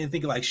know what I'm saying?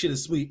 Thinking like shit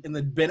is sweet, and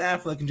then Ben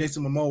Affleck and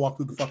Jason Momoa walk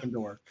through the fucking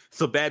door.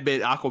 So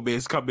Batman, Aquaman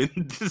is coming.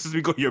 This is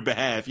on your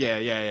behalf. Yeah.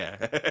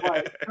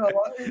 Right.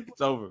 It's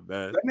over,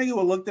 man. That nigga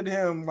would looked at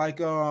him like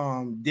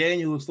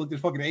Daniels looked at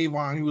fucking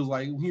Avon. He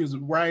was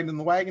riding in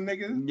the wagon,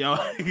 nigga. Yo,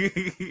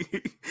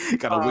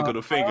 got a wiggle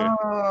the finger.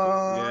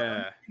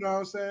 Yeah. You know what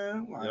I'm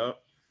saying? Like,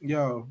 yep.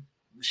 Yo.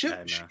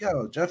 Shit,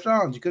 yo, Jeff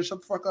Johns, you could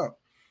shut the fuck up.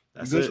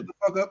 That's you could shut the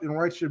fuck up and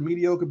write your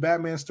mediocre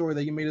Batman story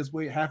that you made us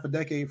wait half a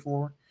decade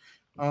for.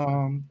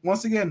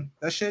 Once again,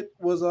 that shit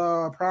was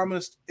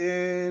promised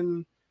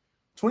in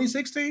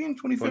 2016,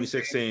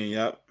 2016,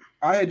 yep.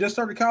 I had just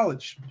started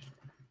college.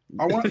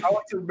 I want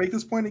to make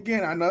this point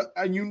again. I know,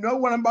 and you know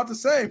what I'm about to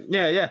say.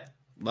 Yeah.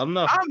 Let them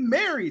know. I'm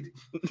married.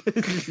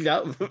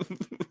 Yep.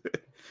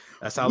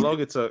 That's how long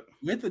it took.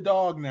 With the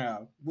dog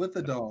now.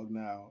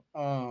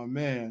 Oh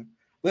man.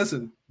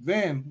 Listen,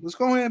 Van, let's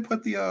go ahead and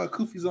put the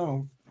koofies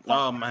on.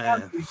 Oh,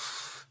 man.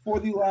 For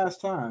the last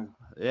time.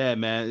 Yeah,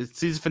 man. It's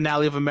season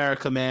finale of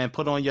America, man.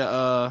 Put on your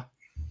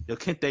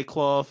kente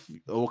cloth,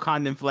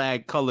 Wakandan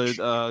flag colored,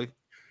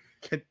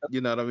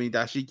 you know what I mean,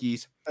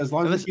 dashikis. As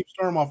long as you keep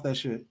Storm off that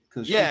shit.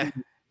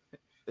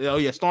 Oh,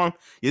 yeah, Storm,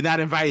 you're not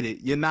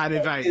invited.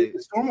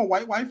 Is Storm a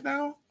white wife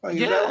now? Like,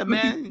 yeah,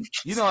 man.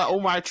 You know,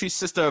 Omar treats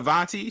Sister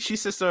Avanti.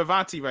 She's Sister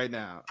Avanti right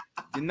now.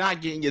 You're not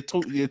getting your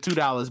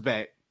 $2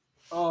 back.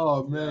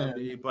 Oh You know what I man.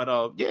 mean?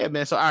 But yeah,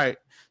 man. So all right,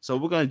 so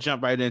we're gonna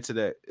jump right into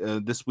that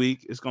this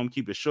week. It's gonna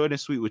keep it short and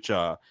sweet with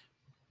y'all.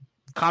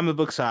 Comic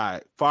book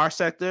side, Far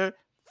Sector,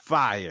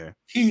 fire.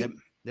 He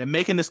They're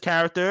making this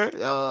character.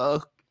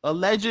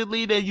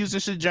 Allegedly, they're using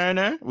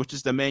Sojourner, which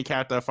is the main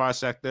character of Far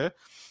Sector.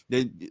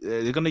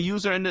 They're gonna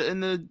use her in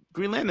the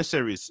Green Lantern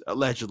series.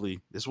 Allegedly,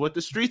 that's what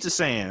the streets are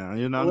saying.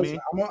 You know what I mean?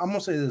 I'm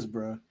gonna say this,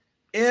 bro.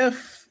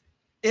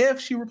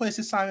 If she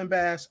replaces Simon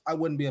Bass, I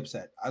wouldn't be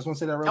upset. I just want to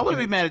say that real I wouldn't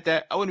quick. be mad at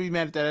that. I wouldn't be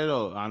mad at that at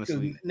all,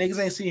 honestly. Niggas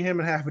ain't seen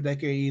him in half a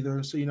decade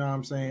either, so you know what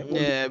I'm saying.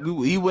 Yeah,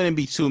 he wouldn't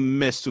be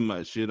missed too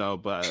much, you know.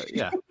 But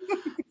yeah.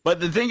 But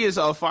the thing is,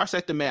 Far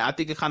Sector, man, I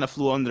think it kind of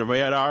flew under the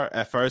radar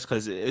at first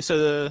because it's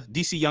a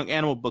DC Young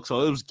Animal book,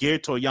 so it was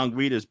geared toward young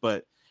readers,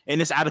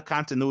 and it's out of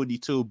continuity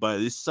too. But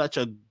it's such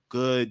a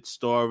good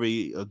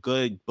story, a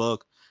good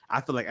book.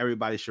 I feel like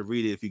everybody should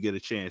read it if you get a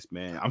chance,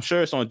 man. I'm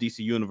sure it's on DC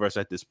Universe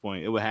at this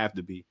point. It would have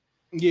to be.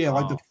 Yeah,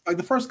 like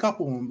the first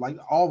couple, like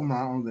all of them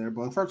are on there,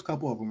 but the first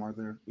couple of them are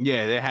there.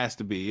 Yeah, there has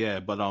to be. Yeah,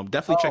 but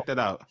definitely check that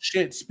out.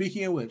 Shit.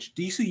 Speaking of which,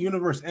 DC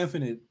Universe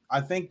Infinite,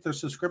 I think their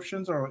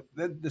subscriptions are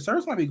the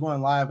service might be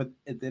going live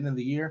at the end of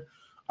the year.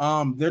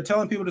 They're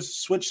telling people to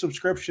switch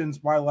subscriptions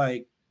by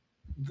like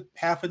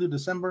halfway through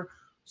December.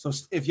 So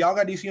if y'all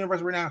got DC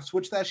Universe right now,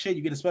 switch that shit.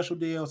 You get a special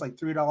deal. It's like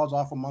 $3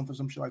 off a month or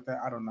some shit like that.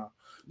 I don't know.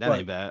 That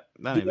ain't bad.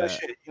 That ain't bad.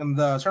 Shit. And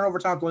the turnover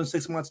time's only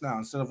 6 months now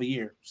instead of a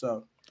year.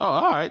 So. Oh,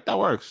 all right. That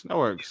works.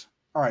 All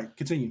right,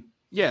 continue.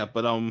 Yeah,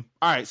 but all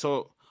right.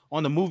 So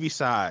on the movie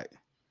side,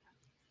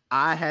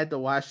 I had to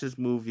watch this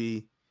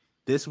movie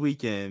this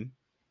weekend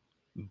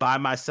by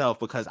myself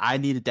because I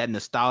needed that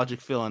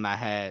nostalgic feeling I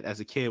had as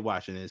a kid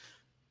watching this.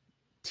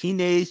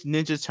 Teenage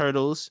Ninja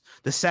Turtles,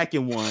 the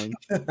second one.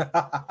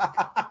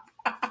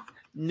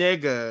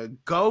 Nigga,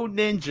 go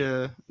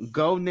Ninja,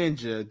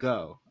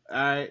 go. All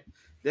right.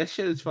 That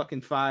shit is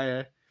fucking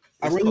fire.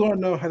 I really want to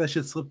know how that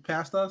shit slipped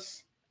past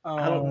us.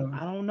 I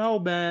don't know,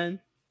 man.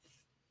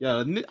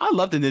 Yeah, I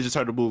love the Ninja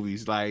Turtle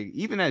movies. Like,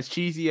 even as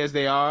cheesy as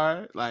they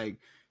are, like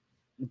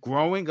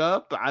growing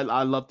up,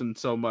 I love them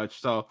so much.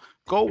 So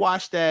go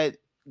watch that.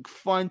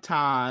 Fun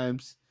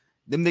times.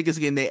 Them niggas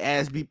getting their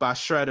ass beat by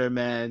Shredder,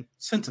 man.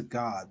 Sent to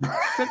God.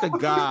 Sent to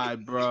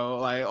God, bro.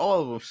 Like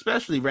all of them,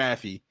 especially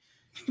Raffi.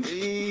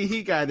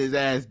 He got his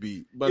ass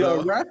beat. But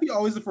Raffi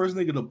always the first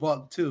nigga to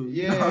buck too.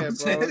 Yeah,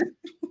 bro.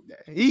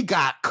 He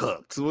got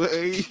cooked. What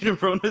you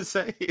gonna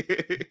say?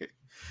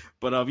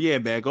 But yeah,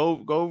 man,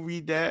 go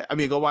read that. I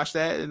mean, go watch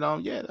that,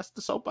 and yeah, that's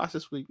the soapbox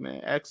this week,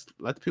 man.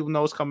 Let the people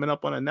know what's coming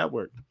up on the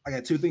network. I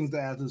got two things to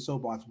add to the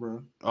soapbox,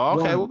 bro. Oh,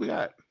 okay, what we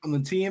got on the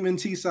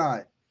TMNT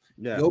side?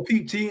 Yeah, go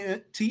peep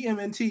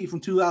TMNT from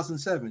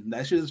 2007.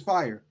 That shit is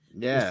fire.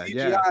 Yeah, it's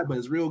CGI, but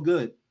it's real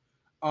good.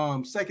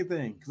 Second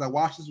thing, because I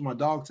watched this with my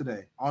dog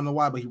today. I don't know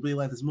why, but he really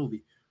liked this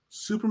movie.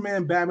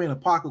 Superman, Batman,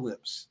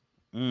 Apocalypse.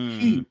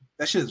 That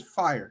shit is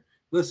fire.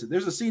 Listen,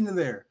 there's a scene in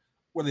there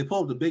where they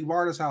pull up the Big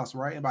Barda's house,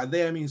 right? And by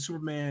they, I mean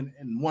Superman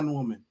and Wonder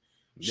Woman.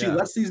 She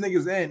lets these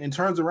niggas in and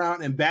turns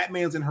around, and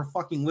Batman's in her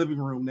fucking living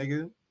room,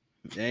 nigga.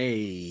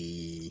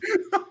 Hey.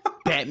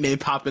 Batman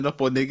popping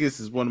up on niggas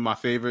is one of my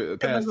favorite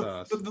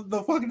pastimes.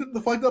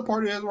 The fucked up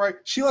part is, right,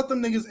 she let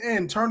them niggas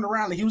in, turned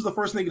around, and he was the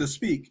first nigga to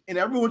speak. And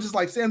everyone just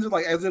like stands there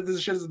like as if this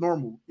shit is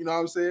normal. You know what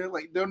I'm saying?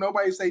 Like, don't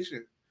nobody say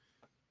shit.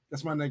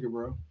 That's my nigga,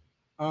 bro.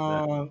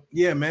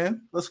 Yeah,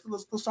 man. Let's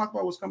talk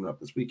about what's coming up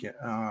this weekend.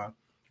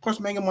 Of course,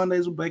 Manga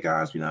Mondays with Big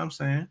Eyes, you know what I'm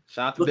saying?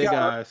 Shout out to Big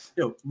Eyes.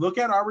 Look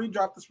at our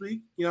redrop this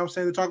week. You know what I'm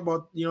saying? They talk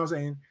about, you know what I'm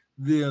saying,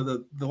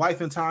 the life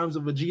and times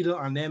of Vegeta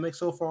on Namek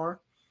so far.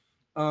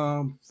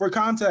 For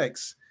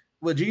context,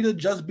 Vegeta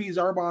just beat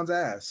Zarbon's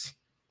ass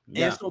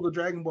and stole the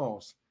Dragon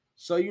Balls.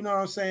 So you know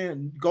what I'm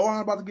saying?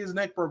 Gohan about to get his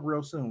neck broke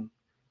real soon.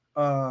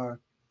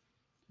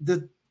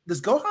 Does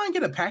Gohan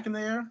get a pack in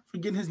the air for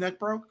getting his neck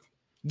broke?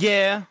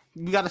 Yeah,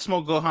 we gotta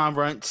smoke Gohan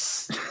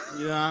runts.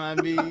 You know what I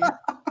mean?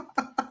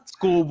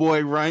 Schoolboy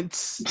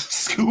runts.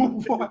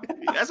 Schoolboy.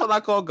 That's what I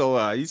call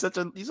Gohan. He's such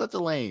a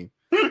lame.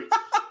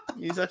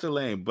 He's such a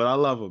lame, but I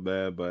love him,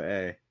 man.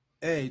 But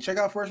hey, check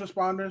out First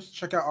Responders.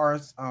 Check out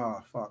ours.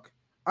 Fuck.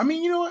 I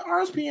mean, you know what?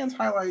 RSPN's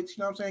highlights.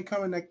 You know what I'm saying?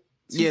 Coming next.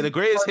 Yeah, the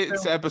greatest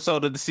hits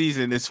episode of the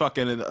season is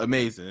fucking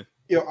amazing.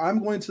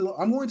 I'm going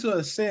to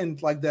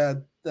ascend like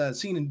that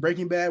scene in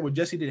Breaking Bad where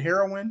Jesse did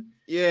heroin.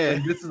 Yeah,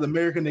 and this is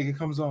American nigga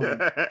comes on.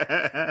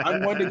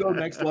 I'm going to go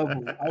next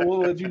level. I will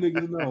let you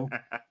niggas know.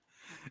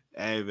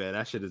 Hey man,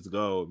 that shit is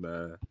gold,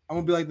 man. I'm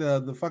gonna be like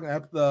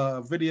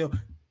the video.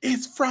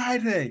 It's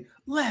Friday.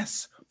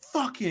 Let's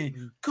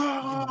fucking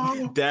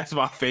go. That's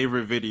my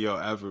favorite video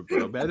ever,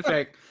 bro. Matter of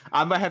fact,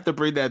 I might have to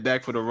bring that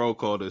back for the roll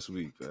call this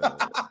week.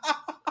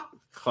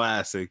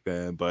 Classic,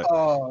 man. But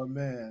oh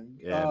man,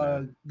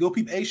 man. Go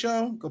peep A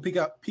Show. Go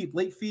peep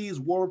Late Fees,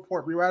 War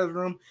Report, Rewriters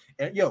Room,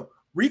 and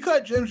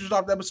Recut Gems just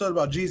dropped an episode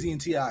about Jeezy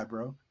and T.I.,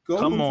 bro.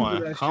 Come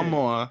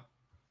on.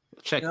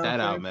 Check that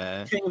out,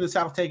 man. King of the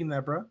South taking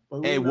that, bro.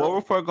 Hey, War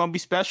Report gonna be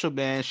special,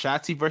 man.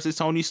 Shotzi versus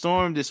Tony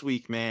Storm this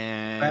week,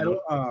 man.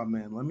 Oh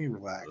man, let me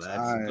relax.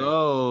 Let's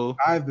go.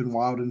 I've been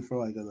wilding for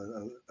like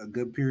a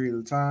good period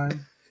of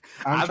time.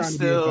 I'm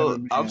still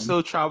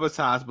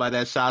traumatized by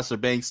that Sasha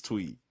Banks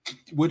tweet.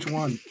 Which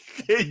one?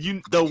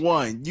 The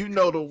one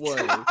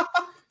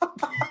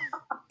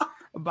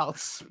about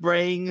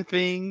spraying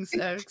things.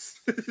 X.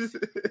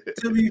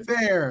 To be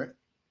fair,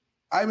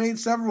 I made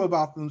several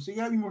about them, so you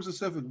gotta be more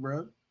specific,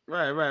 bro.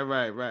 Right.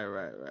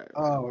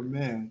 Oh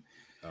man.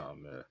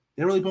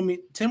 Tim really put me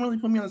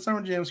on the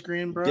Summer Jam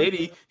screen, bro. Did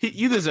he?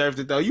 You deserved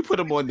it though. You put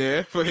him on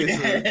there for his.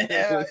 Yeah,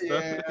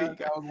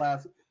 that was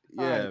last.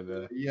 Yeah, right,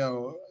 man.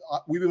 Yo,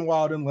 we've been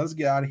wilding. Let's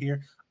get out of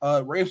here.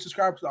 Rate and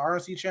subscribe to the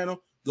RNC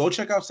channel. Go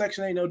check out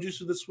Section 8 No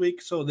Juices this week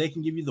so they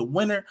can give you the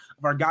winner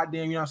of our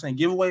goddamn, you know what I'm saying,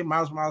 giveaway.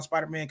 Miles Morales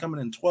Spider-Man coming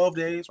in 12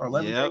 days or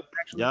 11 days,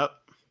 actually. Yep.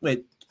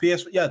 Wait,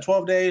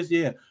 12 days,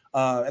 yeah.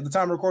 At the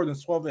time of recording,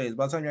 it's 12 days.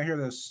 By the time y'all hear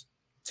this,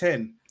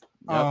 10.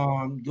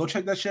 Yep. Go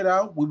check that shit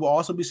out. We will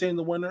also be sending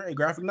the winner a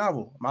graphic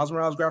novel, Miles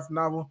Morales graphic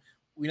novel.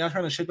 We're not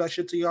trying to ship that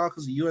shit to y'all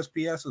because the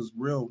USPS is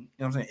real, you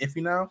know what I'm saying,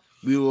 iffy now.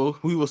 We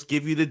will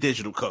give you the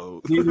digital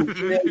code. We will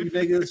email you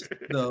niggas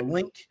the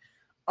link.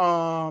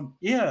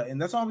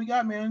 And that's all we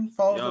got, man.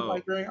 Follow us up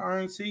like during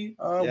RNC.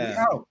 We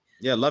out.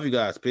 Yeah, love you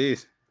guys.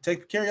 Peace.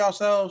 Take care of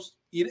yourselves.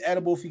 Eat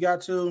edible if you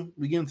got to.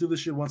 We getting through this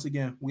shit once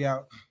again. We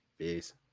out. Peace.